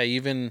 like, yeah,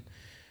 even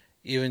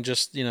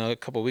just a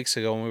couple of weeks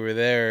ago when we were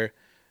there,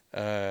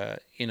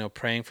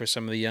 praying for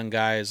some of the young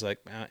guys, like,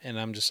 and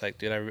I'm just like,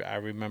 dude, I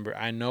remember,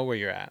 I know where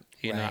you're at.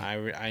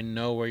 Right. I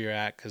know where you're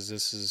at, because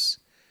this is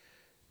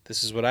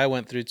what I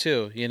went through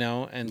too,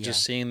 and Yeah.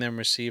 just seeing them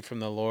receive from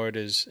the Lord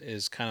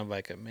is kind of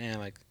like,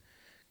 like,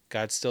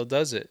 God still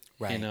does it,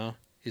 Right.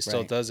 He still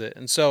Right. does it.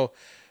 And so,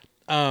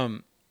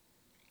 um,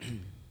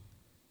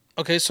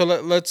 okay, so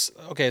let's,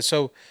 okay,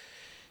 so,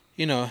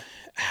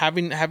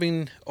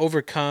 having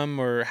overcome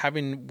or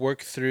having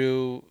worked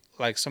through,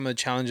 like, some of the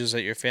challenges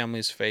that your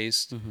family's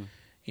faced, Hmm.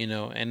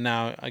 and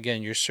now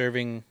again you're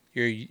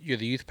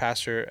the youth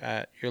pastor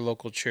at your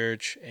local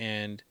church,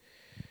 and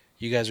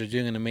you guys are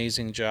doing an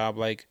amazing job.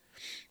 Like,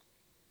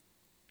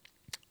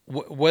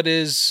 what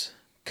is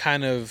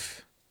kind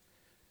of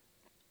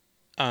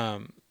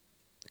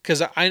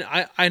because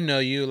I know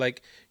you,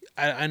 like,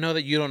 I know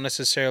that you don't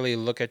necessarily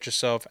look at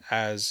yourself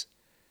as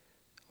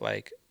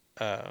like,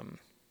 how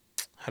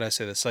do I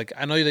say this? Like,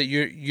 I know that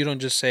you don't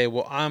just say,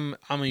 well, I'm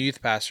a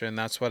youth pastor and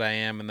that's what I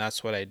am and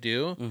that's what I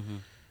do. Mm-hmm.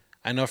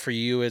 I know for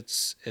you,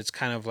 it's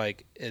kind of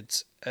like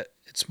it's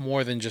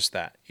more than just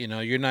that.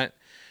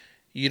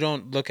 You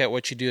don't look at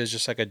what you do as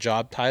just like a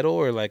job title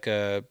or like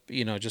a,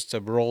 just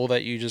a role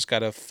that you just got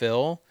to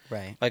fill.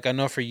 Right. Like, I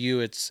know for you,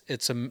 it's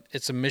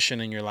a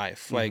mission in your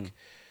life. Mm-hmm. Like,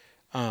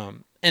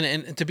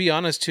 and to be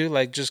honest too,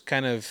 like, just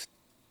kind of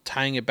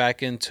tying it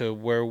back into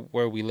where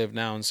we live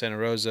now in Santa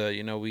Rosa,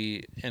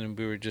 we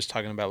were just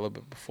talking about a little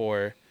bit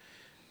before,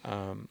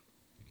 um,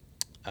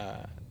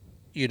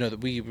 that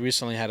we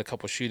recently had a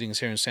couple shootings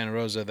here in Santa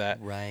Rosa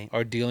that Right.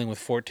 are dealing with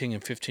 14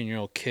 and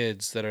 15-year-old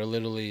kids that are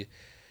literally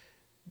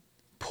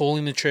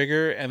pulling the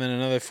trigger, and then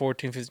another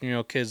 14,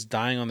 15-year-old kids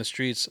dying on the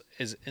streets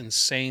is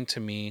insane to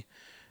me.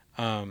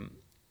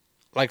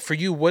 Like, for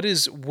you, what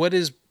is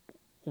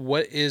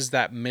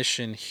that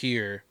mission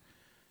here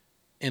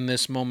in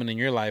this moment in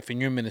your life, in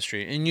your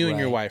ministry, and you and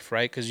your Right. wife,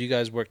 right? Because you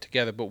guys work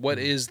together. But what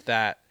Mm-hmm. is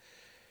that?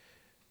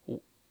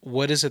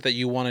 What is it that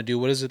you want to do?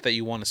 What is it that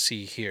you want to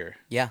see here?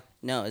 Yeah.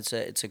 No, it's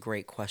a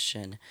great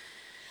question.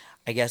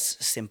 I guess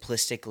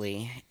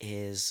simplistically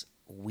is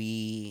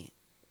we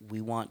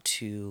want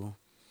to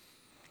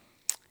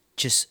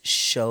just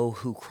show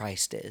who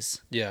Christ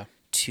is Yeah,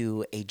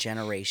 to a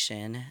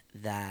generation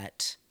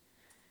that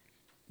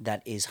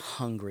is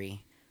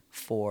hungry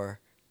for,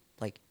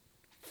 like,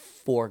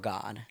 for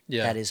God,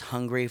 yeah, that is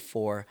hungry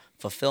for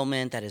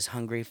fulfillment, that is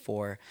hungry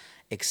for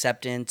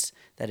acceptance,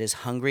 that is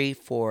hungry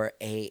for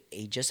a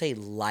just a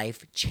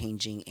life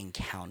changing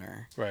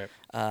encounter. right.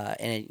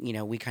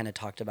 We kind of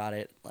talked about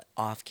it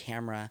off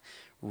camera.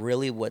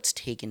 Really, what's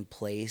taken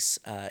place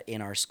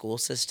in our school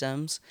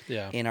systems,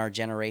 Yeah, in our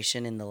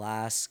generation, in the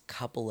last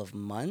couple of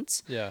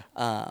months, yeah,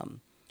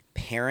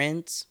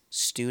 parents,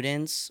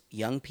 students,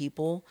 young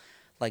people,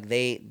 like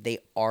they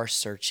are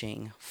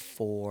searching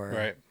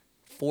right.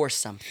 for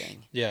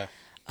something. Yeah,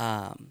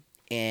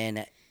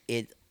 And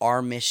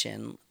our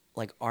mission,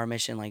 like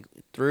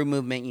through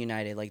Movement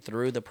United, like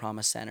through the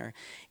Promise Center,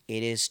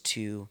 it is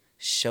to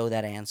show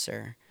that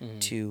answer,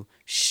 to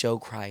show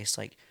Christ,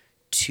 like,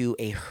 to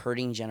a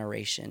hurting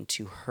generation,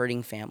 to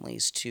hurting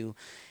families, to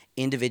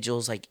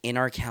individuals, like, in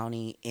our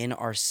county, in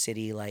our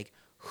city, like,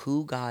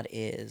 who God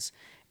is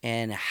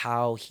and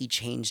how He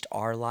changed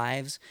our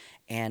lives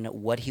and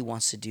what He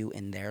wants to do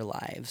in their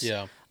lives.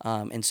 yeah,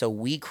 And so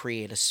we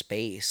create a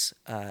space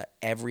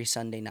every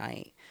Sunday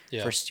night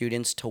yeah, for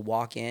students to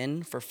walk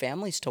in, for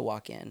families to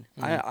walk in.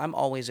 mm-hmm. I'm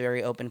always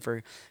very open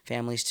for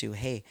families to,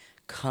 hey,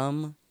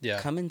 come Yeah,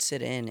 come and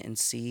sit in and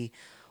see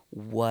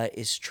what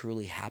is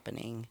truly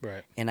happening.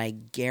 right. And I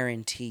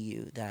guarantee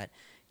you that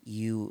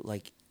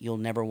you'll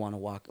never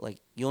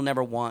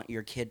want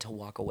your kid to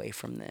walk away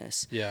from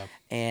this. Yeah,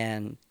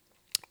 And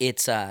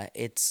it's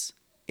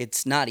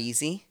not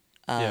easy,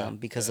 yeah,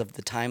 because yeah, of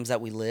the times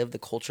that we live, the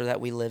culture that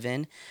we live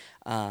in.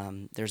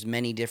 There's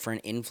many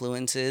different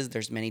influences.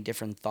 There's many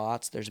different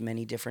thoughts. There's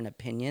many different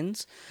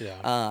opinions.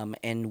 yeah,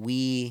 And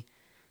we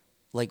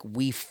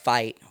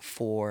fight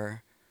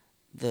for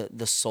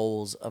the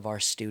souls of our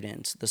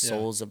students, the yeah,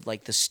 souls of,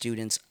 like, the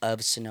students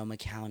of Sonoma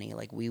County.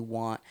 Like, we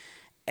want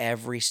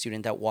every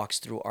student that walks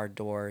through our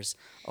doors,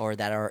 or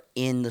that are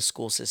in the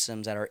school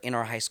systems, that are in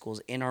our high schools,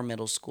 in our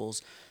middle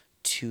schools,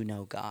 to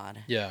know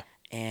God. yeah,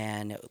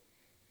 And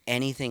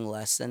anything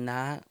less than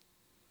that,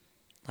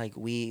 like,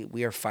 we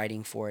are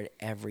fighting for it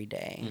every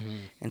day. mm-hmm.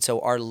 And so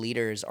our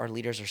leaders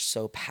are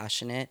so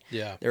passionate.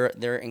 Yeah,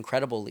 They're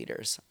incredible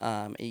leaders.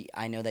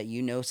 I know that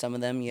you know some of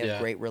them. You have yeah,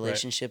 great right.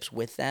 relationships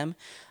with them.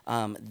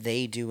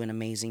 They do an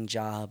amazing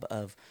job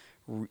of,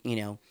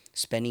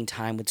 spending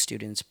time with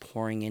students,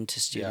 pouring into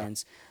Yeah,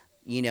 students,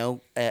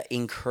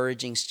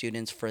 encouraging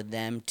students for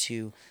them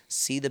to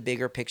see the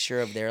bigger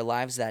picture of their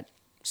lives that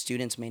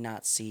students may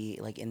not see,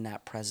 like, in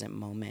that present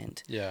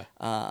moment. yeah,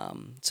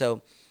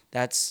 So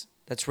that's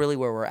really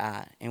where we're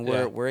at, and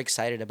we're yeah, we're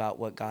excited about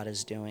what God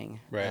is doing,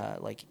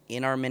 right. like,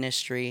 in our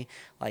ministry,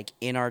 like,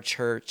 in our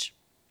church,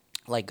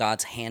 like,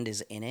 God's hand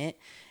is in it,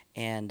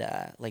 and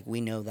like,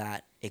 we know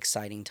that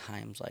exciting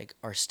times, like,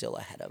 are still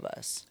ahead of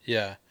us.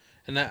 Yeah,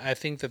 and I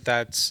think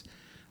that's,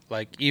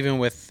 like, even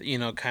with,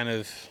 kind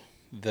of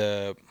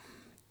the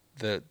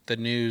the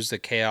news, the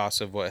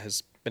chaos of what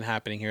has been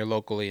happening here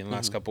locally in the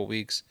last Hmm. couple of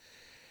weeks.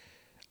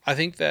 I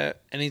think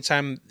that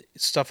anytime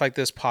stuff like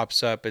this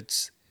pops up,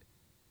 it's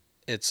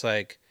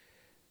like,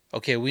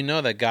 okay, we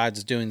know that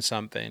God's doing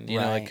something, like,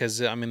 Right,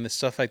 because I mean, the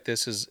stuff like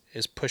this is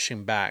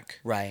pushing back,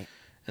 right,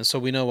 and so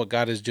we know what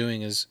God is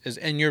doing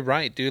and you're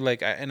right, dude.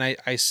 Like,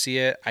 I see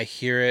it, I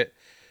hear it,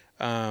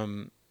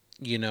 um,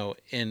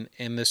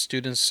 in the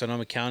students of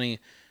Sonoma County,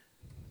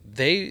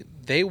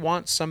 they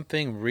want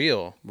something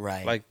real,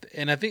 right. like,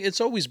 and I think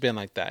it's always been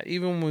like that.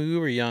 Even when we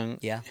were young,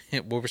 Yeah,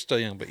 well, we're still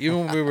young, but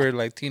even when we were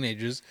like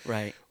teenagers,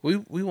 right, we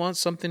want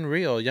something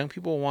real. Young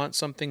people want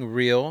something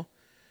real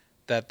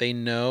that they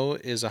know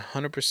is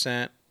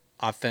 100%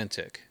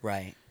 authentic.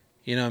 right.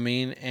 You know what I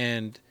mean?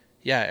 And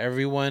yeah,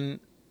 everyone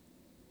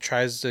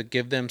tries to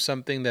give them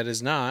something that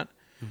is not,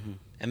 Mm-hmm.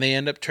 and they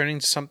end up turning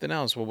to something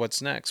else. Well,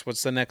 what's next?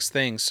 What's the next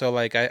thing? So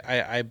like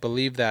I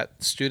believe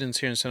that students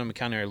here in Sonoma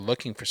County are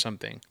looking for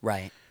something.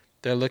 Right.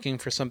 They're looking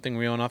for something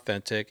real and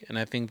authentic. And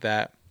I think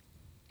that,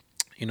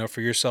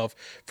 for yourself,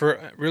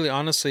 for really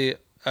honestly,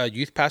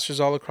 youth pastors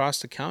all across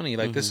the county,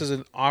 like Mm-hmm. this is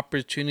an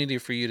opportunity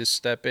for you to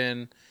step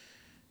in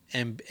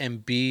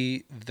and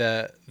be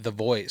the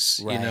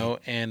voice, Right.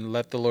 and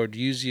let the Lord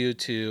use you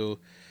to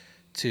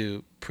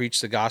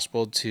preach the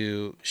gospel,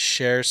 to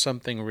share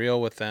something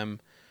real with them.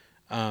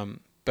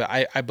 But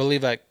I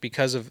believe like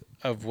because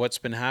of what's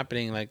been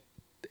happening, like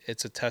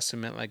it's a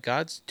testament, like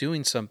God's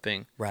doing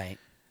something, Right.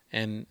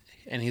 and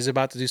he's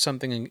about to do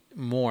something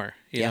more.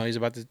 Yeah. He's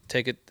about to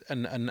take it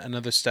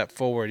another step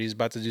forward. He's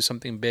about to do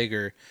something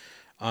bigger.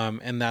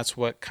 And that's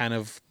what kind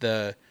of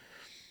the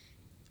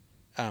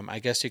I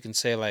guess you can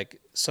say like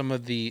some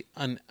of the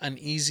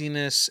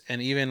uneasiness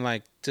and even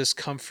like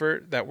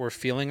discomfort that we're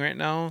feeling right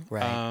now.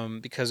 Right.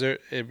 Because there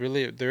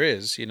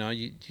is,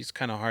 it's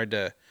kind of hard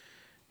to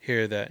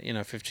hear that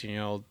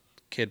 15-year-old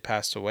kid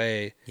passed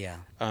away, Yeah.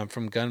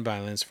 from gun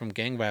violence, from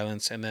gang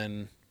violence, and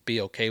then be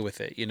okay with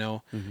it.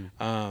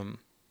 Mm-hmm. Um,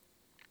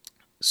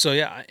 so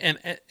yeah,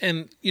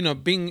 and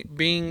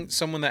being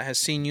someone that has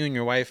seen you and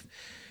your wife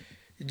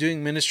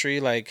doing ministry,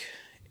 like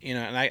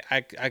and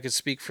I could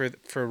speak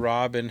for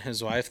Rob and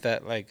his wife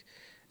that like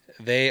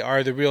they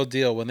are the real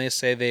deal when they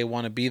say they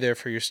want to be there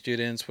for your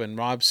students. When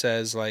Rob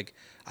says like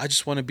I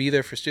just want to be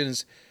there for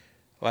students,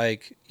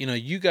 like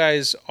you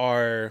guys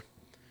are.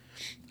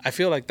 I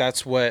feel like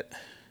that's what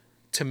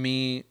to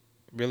me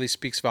really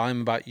speaks volume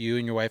about you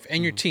and your wife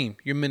and your Mm-hmm. team,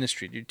 your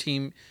ministry, your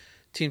team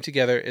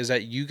together, is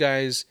that you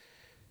guys,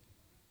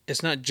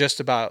 it's not just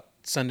about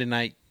Sunday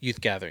night youth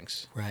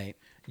gatherings. Right.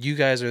 You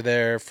guys are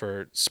there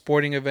for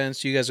sporting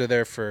events. You guys are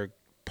there for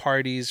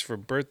parties, for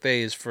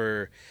birthdays,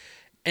 for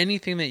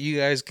anything that you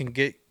guys can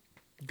be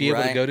able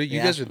to Right. go to. You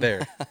Yeah. guys are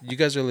there. You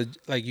guys are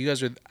like you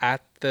guys are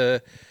at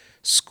the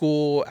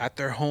school, at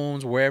their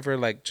homes, wherever,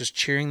 like just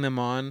cheering them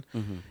on.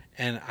 Mm-hmm.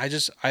 And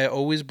I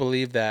always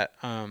believe that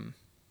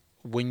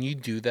when you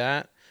do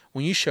that,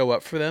 when you show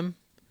up for them,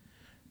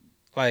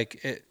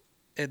 like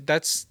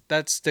that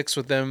sticks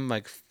with them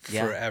like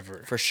Yeah.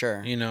 forever, For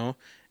sure. you know.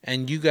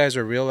 And you guys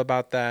are real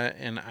about that,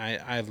 and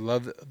I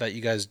love that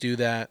you guys do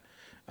that.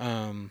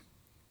 Um,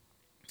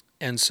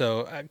 and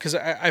so because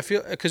I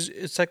feel, because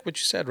it's like what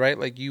you said, right?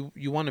 Like you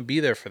want to be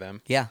there for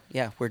them, Yeah.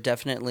 Yeah. We're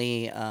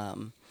definitely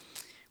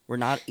we're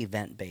not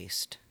event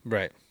based.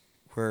 right?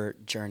 We're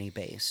journey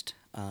based,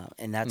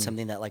 and that's Mm.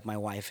 something that like my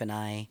wife and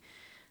I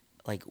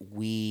like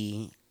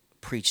we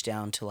preach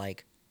down to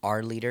like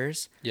our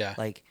leaders. Yeah,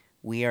 Like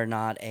we are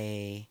not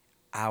a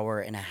hour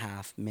and a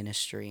half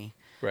ministry,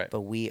 right.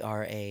 but we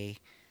are a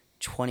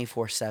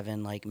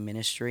 24/7 like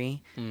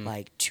ministry, Mm.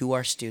 like to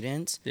our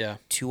students, Yeah,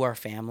 to our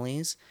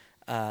families.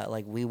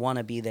 Like we want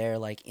to be there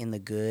like in the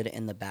good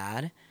and the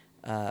bad.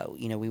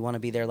 We want to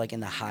be there like in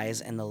the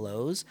highs and the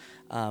lows,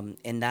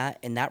 and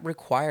that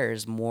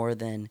requires more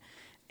than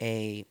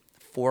a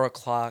 4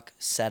 o'clock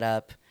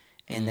setup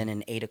and mm. then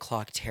an 8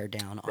 o'clock tear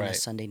down on a Right,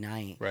 Sunday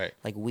night. right.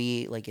 Like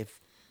we like if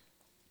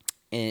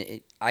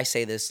I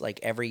say this like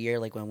every year,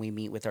 like when we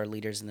meet with our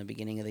leaders in the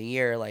beginning of the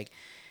year, like,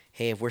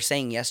 hey, if we're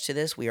saying yes to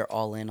this, we are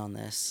all in on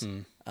this,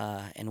 Mm.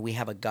 and we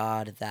have a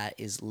God that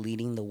is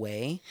leading the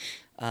way,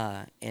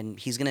 and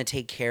He's gonna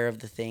take care of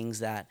the things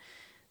that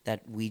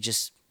we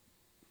just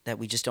that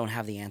we just don't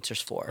have the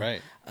answers for,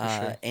 Right, for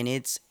sure. and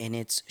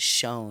it's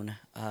shown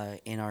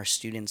in our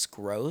students'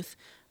 growth,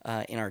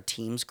 in our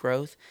team's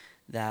growth,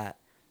 that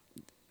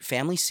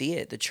families see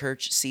it, the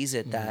church sees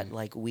it, Mm. that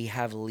like we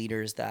have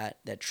leaders that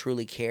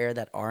truly care,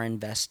 that are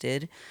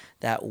invested,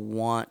 that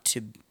want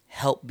to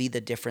help be the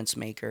difference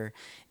maker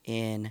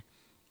in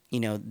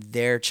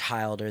their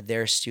child or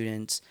their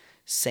students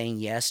saying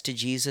yes to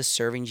Jesus,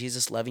 serving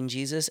Jesus, loving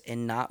Jesus,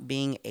 and not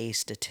being a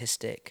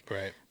statistic,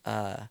 Right.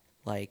 uh,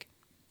 like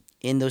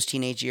in those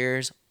teenage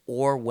years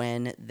or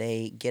when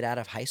they get out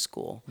of high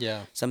school.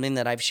 Yeah. Something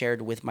that I've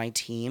shared with my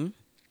team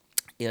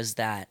is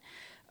that,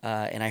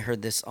 and I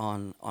heard this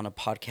on a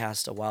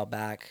podcast a while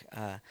back,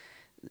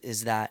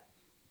 is that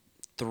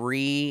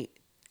three,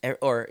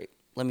 or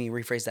let me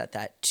rephrase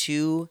that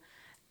 2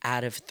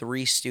 out of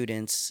 3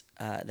 students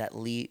that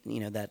lead,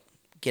 that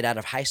get out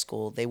of high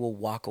school, they will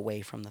walk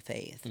away from the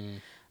faith.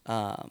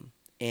 Mm.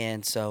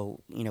 And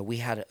so, we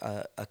had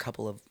a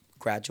couple of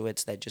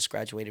graduates that just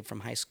graduated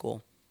from high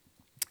school,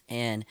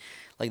 and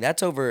like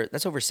that's over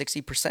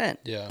 60%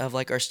 Yeah. of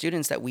like our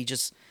students that we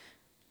just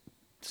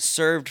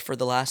served for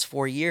the last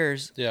 4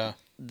 years. Yeah.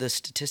 The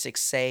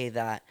statistics say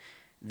that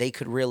they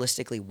could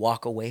realistically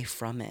walk away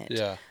from it.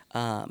 Yeah.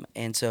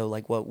 And so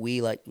like what we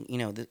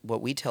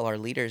what we tell our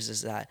leaders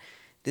is that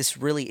this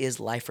really is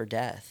life or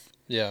death.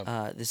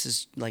 Yeah. This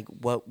is like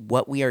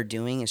what we are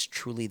doing is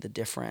truly the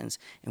difference,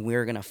 and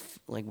we're gonna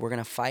we're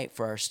gonna fight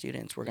for our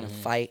students. We're gonna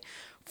Mm-hmm. fight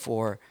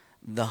for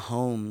the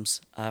homes,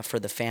 for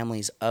the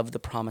families of the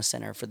Promise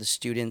Center, for the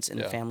students and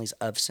Yeah. the families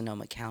of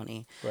Sonoma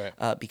County, Right.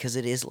 because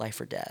it is life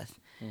or death.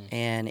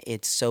 and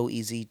it's so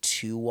easy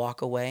to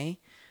walk away.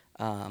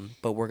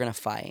 But we're gonna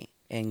fight,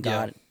 and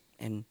Yeah.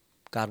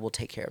 God will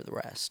take care of the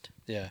rest.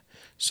 Yeah.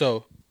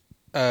 So,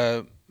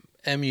 uh,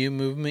 MU,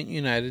 Movement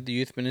United, the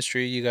youth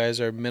ministry, you guys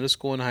are middle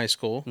school and high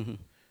school, Hmm.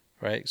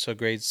 right? So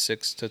grades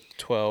 6 to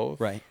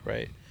 12, Right.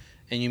 right?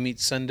 And you meet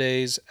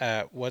Sundays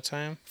at what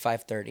time?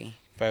 5:30.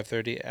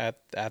 5:30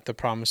 at the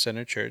Promise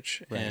Center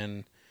Church. Right.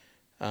 And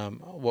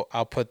well,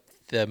 I'll put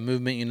the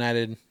Movement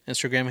United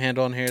Instagram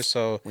handle on here.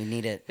 So We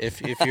need it. if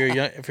you're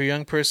a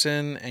young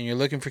person and you're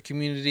looking for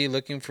community,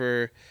 looking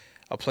for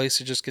a place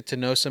to just get to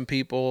know some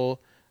people,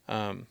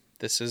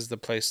 this is the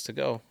place to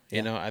go. You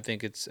Yeah. know, I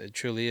think it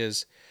truly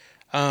is.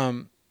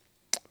 Um,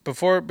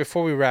 before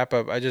we wrap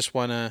up, I just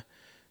want to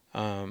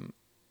um,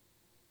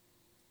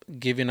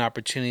 give you an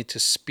opportunity to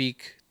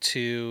speak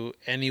to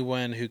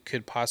anyone who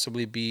could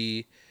possibly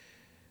be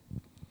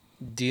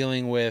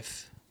dealing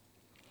with,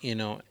 you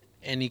know,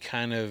 any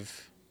kind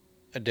of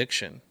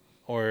addiction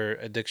or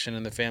addiction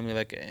in the family,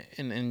 like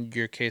in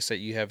your case that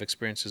you have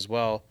experience as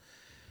well.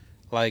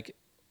 Like,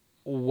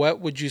 what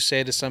would you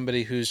say to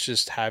somebody who's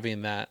just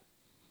having that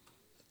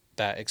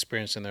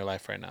experience in their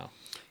life right now?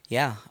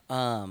 Yeah.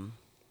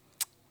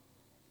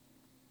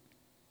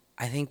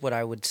 I think what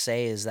I would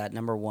say is that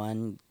number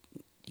one,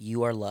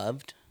 you are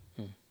loved,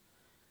 Hmm.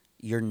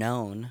 you're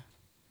known,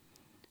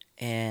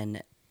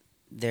 and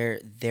there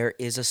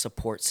is a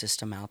support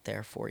system out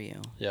there for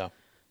you. Yeah.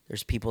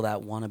 There's people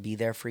that want to be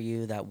there for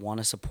you, that want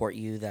to support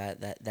you,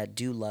 that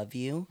do love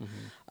you.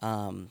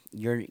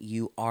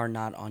 You are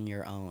not on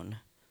your own.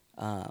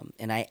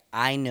 And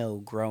I know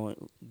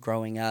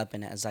growing up,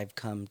 and as I've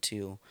come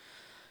to,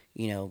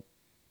 you know,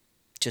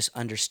 just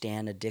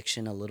understand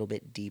addiction a little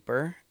bit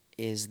deeper,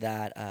 is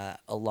that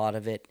a lot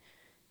of it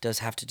does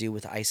have to do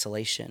with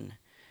isolation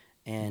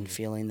and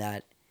feeling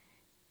that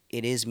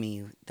it is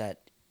me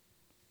that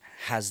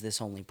has this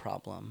only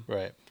problem.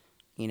 Right.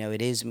 You know,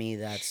 it is me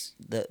that's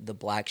the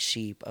black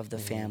sheep of the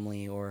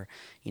family, or,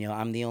 you know,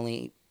 I'm the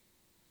only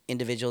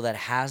individual that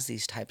has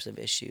these types of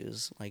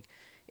issues. Like,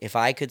 if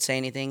I could say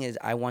anything, is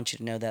I want you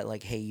to know that,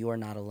 like, hey, you are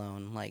not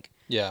alone. Like,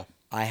 Yeah.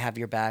 I have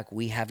your back.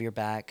 We have your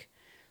back.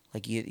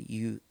 Like,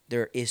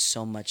 there is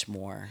so much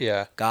more.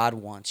 Yeah. God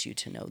wants you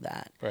to know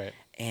that. Right.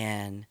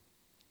 And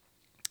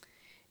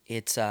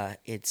it's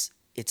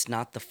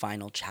not the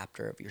final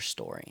chapter of your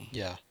story.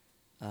 Yeah.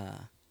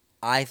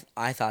 I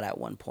thought at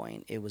one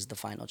point it was the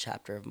final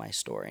chapter of my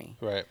story,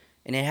 Right.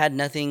 and it had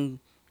nothing.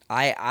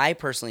 I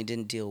personally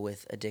didn't deal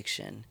with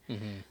addiction.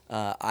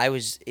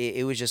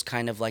 It was just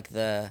kind of like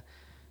the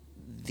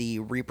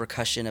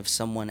repercussion of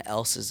someone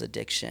else's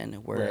addiction,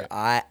 where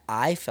Right.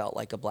 I felt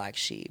like a black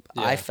sheep.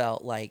 Yeah. I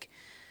felt like,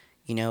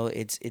 you know,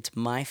 it's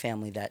my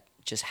family that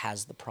just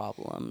has the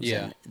problems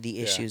Yeah. and the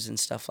Yeah. issues and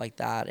stuff like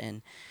that.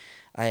 And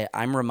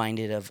I'm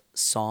reminded of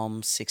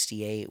Psalm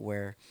 68,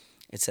 where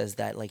it says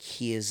that, like,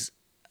 he is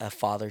a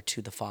father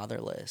to the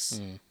fatherless.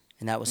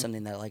 And that was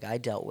something that, like, I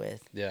dealt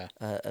with. Yeah.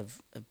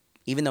 Of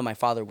even though my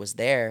father was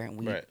there, and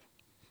we, Right.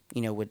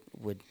 you know,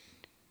 would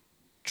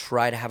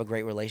try to have a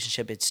great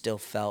relationship, it still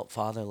felt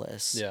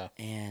fatherless. Yeah.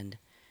 And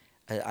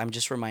I'm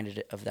just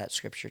reminded of that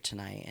scripture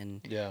tonight.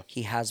 And Yeah.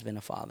 he has been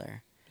a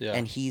father. Yeah.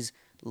 And he's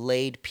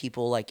laid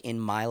people, like, in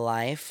my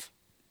life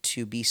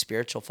to be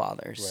spiritual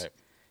fathers. Right.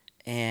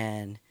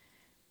 And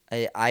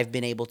I've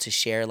been able to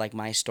share, like,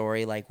 my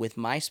story, like, with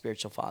my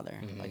spiritual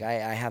father. Like,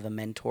 I have a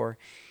mentor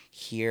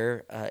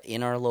here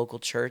in our local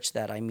church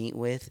that I meet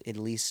with at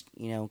least,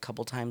 you know, a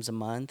couple times a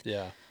month.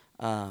 Yeah.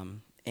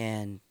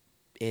 And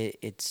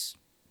it's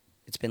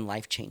been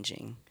life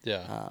changing.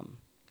 Yeah.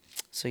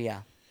 So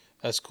yeah.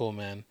 That's cool,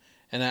 man.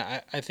 And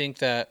I think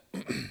that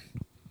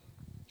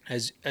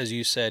as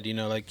you said, you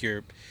know, like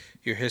your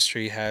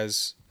history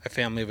has a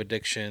family of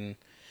addiction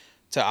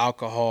to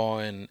alcohol,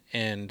 and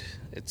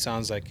it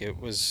sounds like it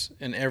was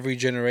in every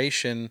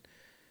generation,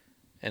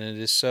 and it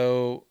is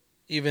so,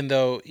 even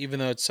though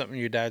it's something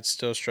your dad's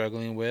still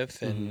struggling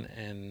with,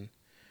 and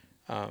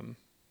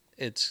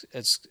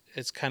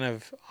it's kind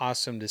of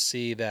awesome to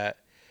see that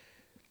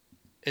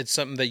it's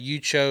something that you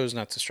chose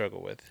not to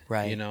struggle with.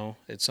 Right. You know,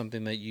 it's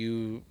something that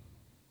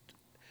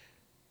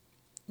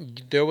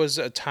there was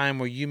a time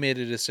where you made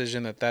a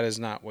decision that is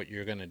not what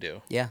you're going to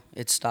do. Yeah,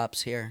 it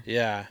stops here.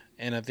 Yeah.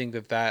 And I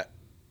think that,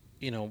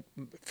 you know,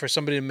 for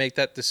somebody to make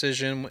that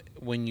decision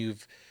when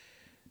you've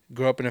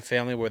grew up in a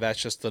family where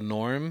that's just the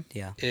norm,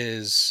 Yeah.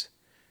 is,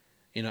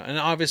 you know, and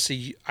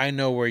obviously I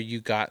know where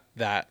you got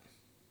that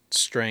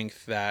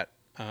strength, that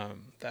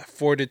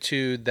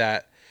fortitude,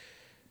 that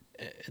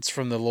it's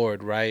from the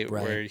Lord, right?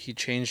 Right. Where he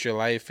changed your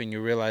life and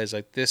you realize,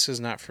 like, this is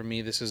not for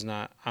me. This is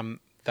not,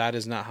 that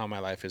is not how my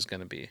life is going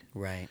to be.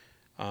 Right.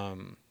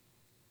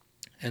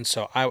 And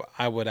so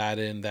I would add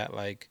in that,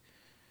 like,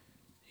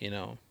 you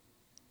know,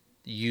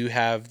 you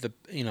have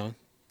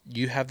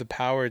the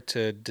power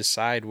to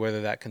decide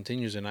whether that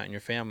continues or not in your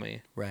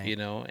family. Right. You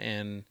know,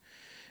 and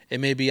it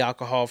may be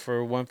alcohol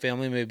for one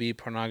family, it may be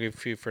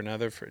pornography for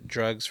another, for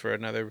drugs for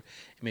another,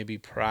 it may be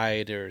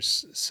pride or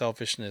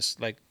selfishness,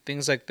 like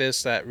things like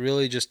this that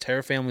really just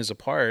tear families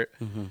apart.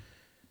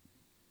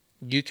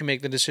 you can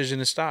make the decision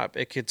to stop.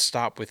 It could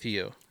stop with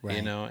you, you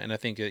Right. know. And I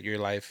think that your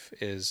life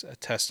is a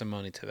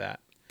testimony to that,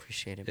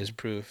 Appreciate it, is man.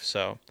 proof.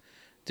 So,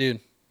 dude,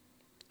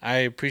 I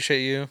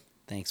appreciate you.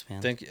 Thanks,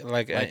 man. Thank you.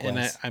 Like, and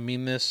Likewise. I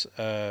mean this,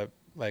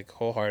 like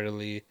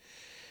wholeheartedly.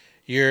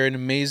 You're an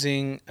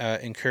amazing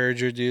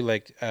encourager, dude.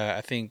 Like, I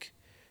think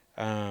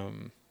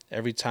um,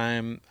 every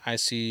time I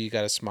see you,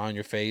 got a smile on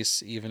your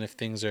face, even if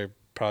things are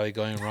probably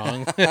going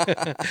wrong.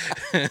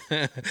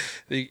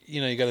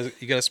 You know, you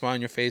got a smile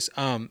on your face.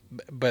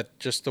 But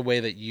just the way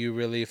that you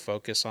really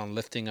focus on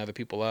lifting other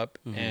people up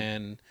Mm-hmm.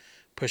 and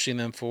pushing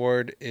them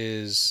forward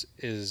is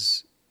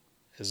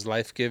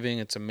life giving.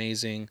 It's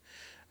amazing.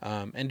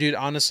 And dude,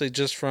 honestly,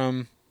 just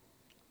from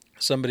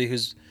somebody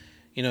who's,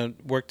 you know,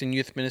 worked in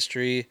youth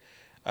ministry,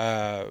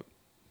 uh,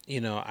 you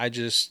know,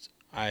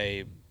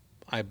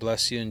 I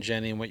bless you and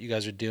Jenny and what you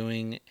guys are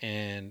doing,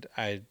 and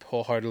I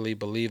wholeheartedly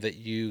believe that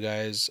you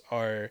guys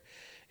are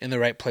in the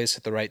right place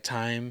at the right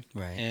time,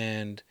 Right.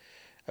 and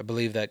I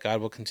believe that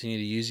God will continue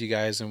to use you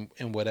guys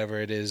in whatever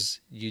it is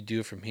you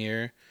do from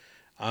here.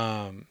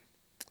 Um,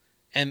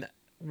 and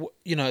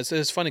you know,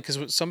 it's funny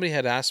because somebody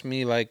had asked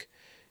me like,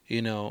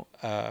 you know,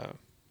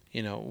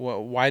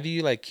 why do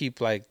you like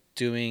keep like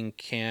doing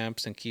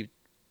camps and keep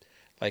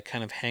like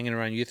kind of hanging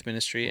around youth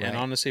ministry? And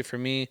Right. honestly, for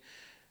me,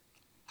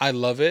 I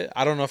love it.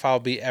 I don't know if I'll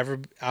be ever.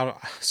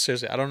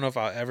 Seriously, I don't know if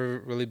I'll ever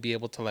really be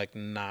able to like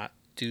not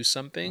do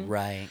something.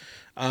 Right.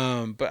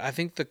 But I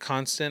think the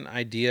constant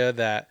idea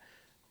that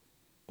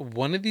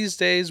one of these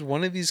days,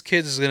 one of these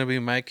kids is gonna be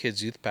my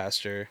kid's youth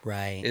pastor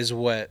Right. is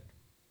what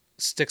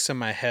sticks in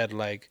my head.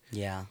 Like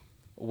Yeah.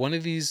 one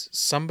of these,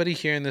 somebody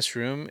here in this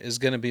room is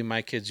gonna be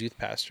my kid's youth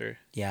pastor.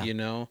 Yeah. You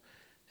know,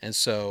 and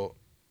so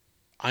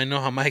I know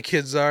how my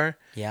kids are.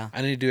 Yeah.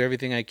 I need to do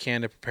everything I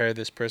can to prepare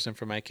this person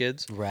for my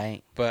kids.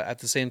 Right. But at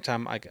the same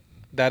time, like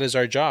that is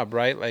our job,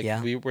 right? Like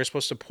Yeah. we're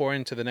supposed to pour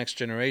into the next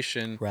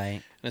generation, Right.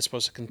 and it's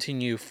supposed to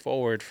continue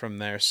forward from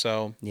there.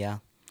 So Yeah.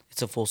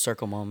 It's a full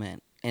circle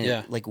moment. And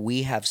yeah, like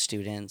we have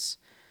students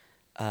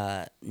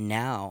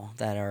now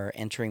that are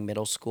entering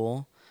middle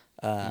school,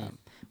 mm.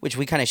 which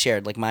we kind of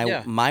shared. Like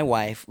Yeah, my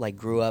wife like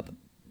grew up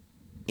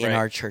in right,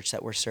 our church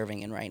that we're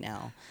serving in right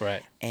now,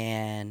 right,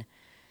 and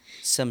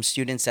some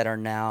students that are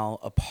now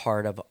a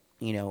part of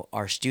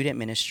our student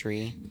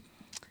ministry,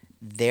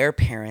 their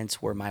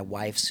parents were my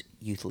wife's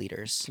youth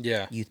leaders,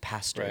 yeah, youth right,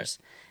 pastors,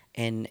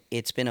 and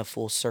it's been a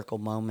full circle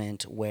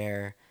moment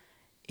where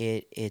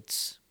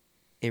it's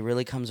it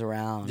really comes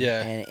around,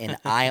 yeah, and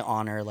I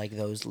honor like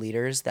those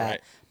leaders right,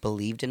 that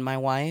believed in my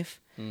wife,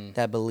 mm.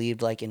 that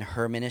believed like in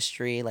her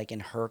ministry, like in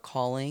her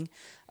calling,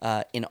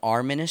 in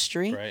our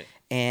ministry, Right,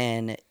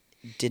 and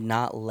did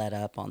not let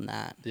up on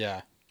that.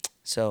 yeah.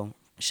 So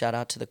shout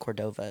out to the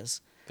Cordovas,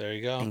 There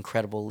you go.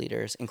 incredible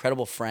leaders,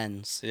 incredible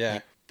friends. Yeah,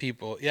 Like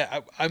people. Yeah,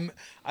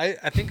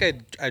 I think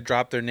I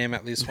drop their name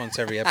at least once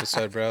every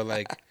episode, bro.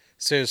 Like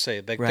seriously,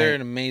 like they're right,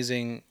 an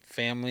amazing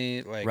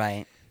family. Like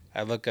right,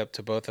 I look up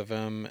to both of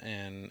them,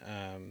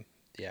 and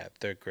yeah,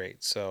 they're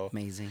great. So,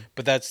 amazing.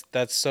 but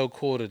that's so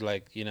cool to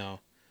like, you know,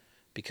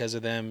 because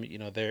of them, you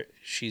know,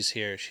 she's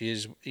here. She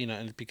is, you know,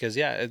 and because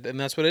yeah, and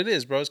that's what it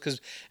is, bro. It's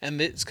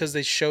because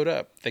they showed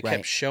up. They kept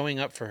Right, showing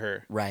up for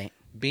her, right,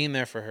 being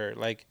there for her,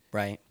 like,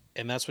 right.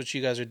 and that's what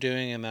you guys are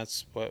doing, and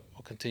that's what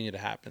will continue to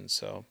happen.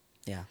 So,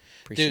 Yeah, dude,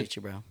 appreciate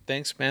you, bro.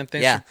 thanks, man.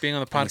 Thanks Yeah, for being on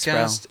the thanks, bro.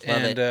 podcast, Love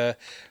and it.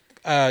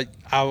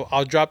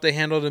 I'll drop the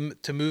handle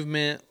to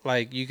movement.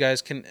 Like you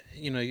guys can,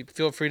 you know,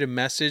 feel free to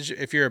message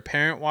if you're a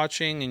parent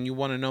watching and you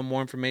want to know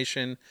more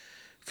information.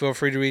 Feel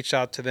free to reach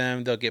out to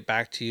them. They'll get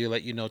back to you,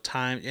 let you know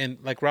time. And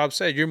like Rob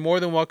said, you're more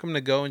than welcome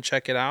to go and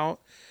check it out,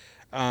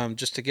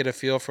 just to get a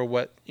feel for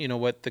what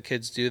what the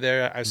kids do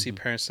there. I see Hmm.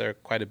 parents there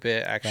quite a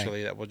bit Right.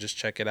 actually that will just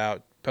check it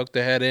out, poke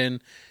their head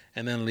in,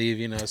 and then leave.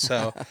 You know,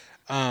 so.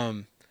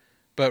 Um,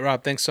 but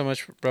Rob, thanks so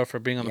much, bro, for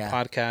being on the Yeah.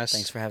 podcast.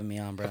 Thanks for having me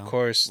on, Of bro.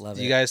 course, Love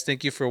you it. guys.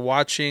 Thank you for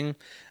watching.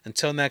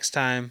 Until next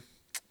time,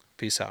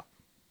 peace out.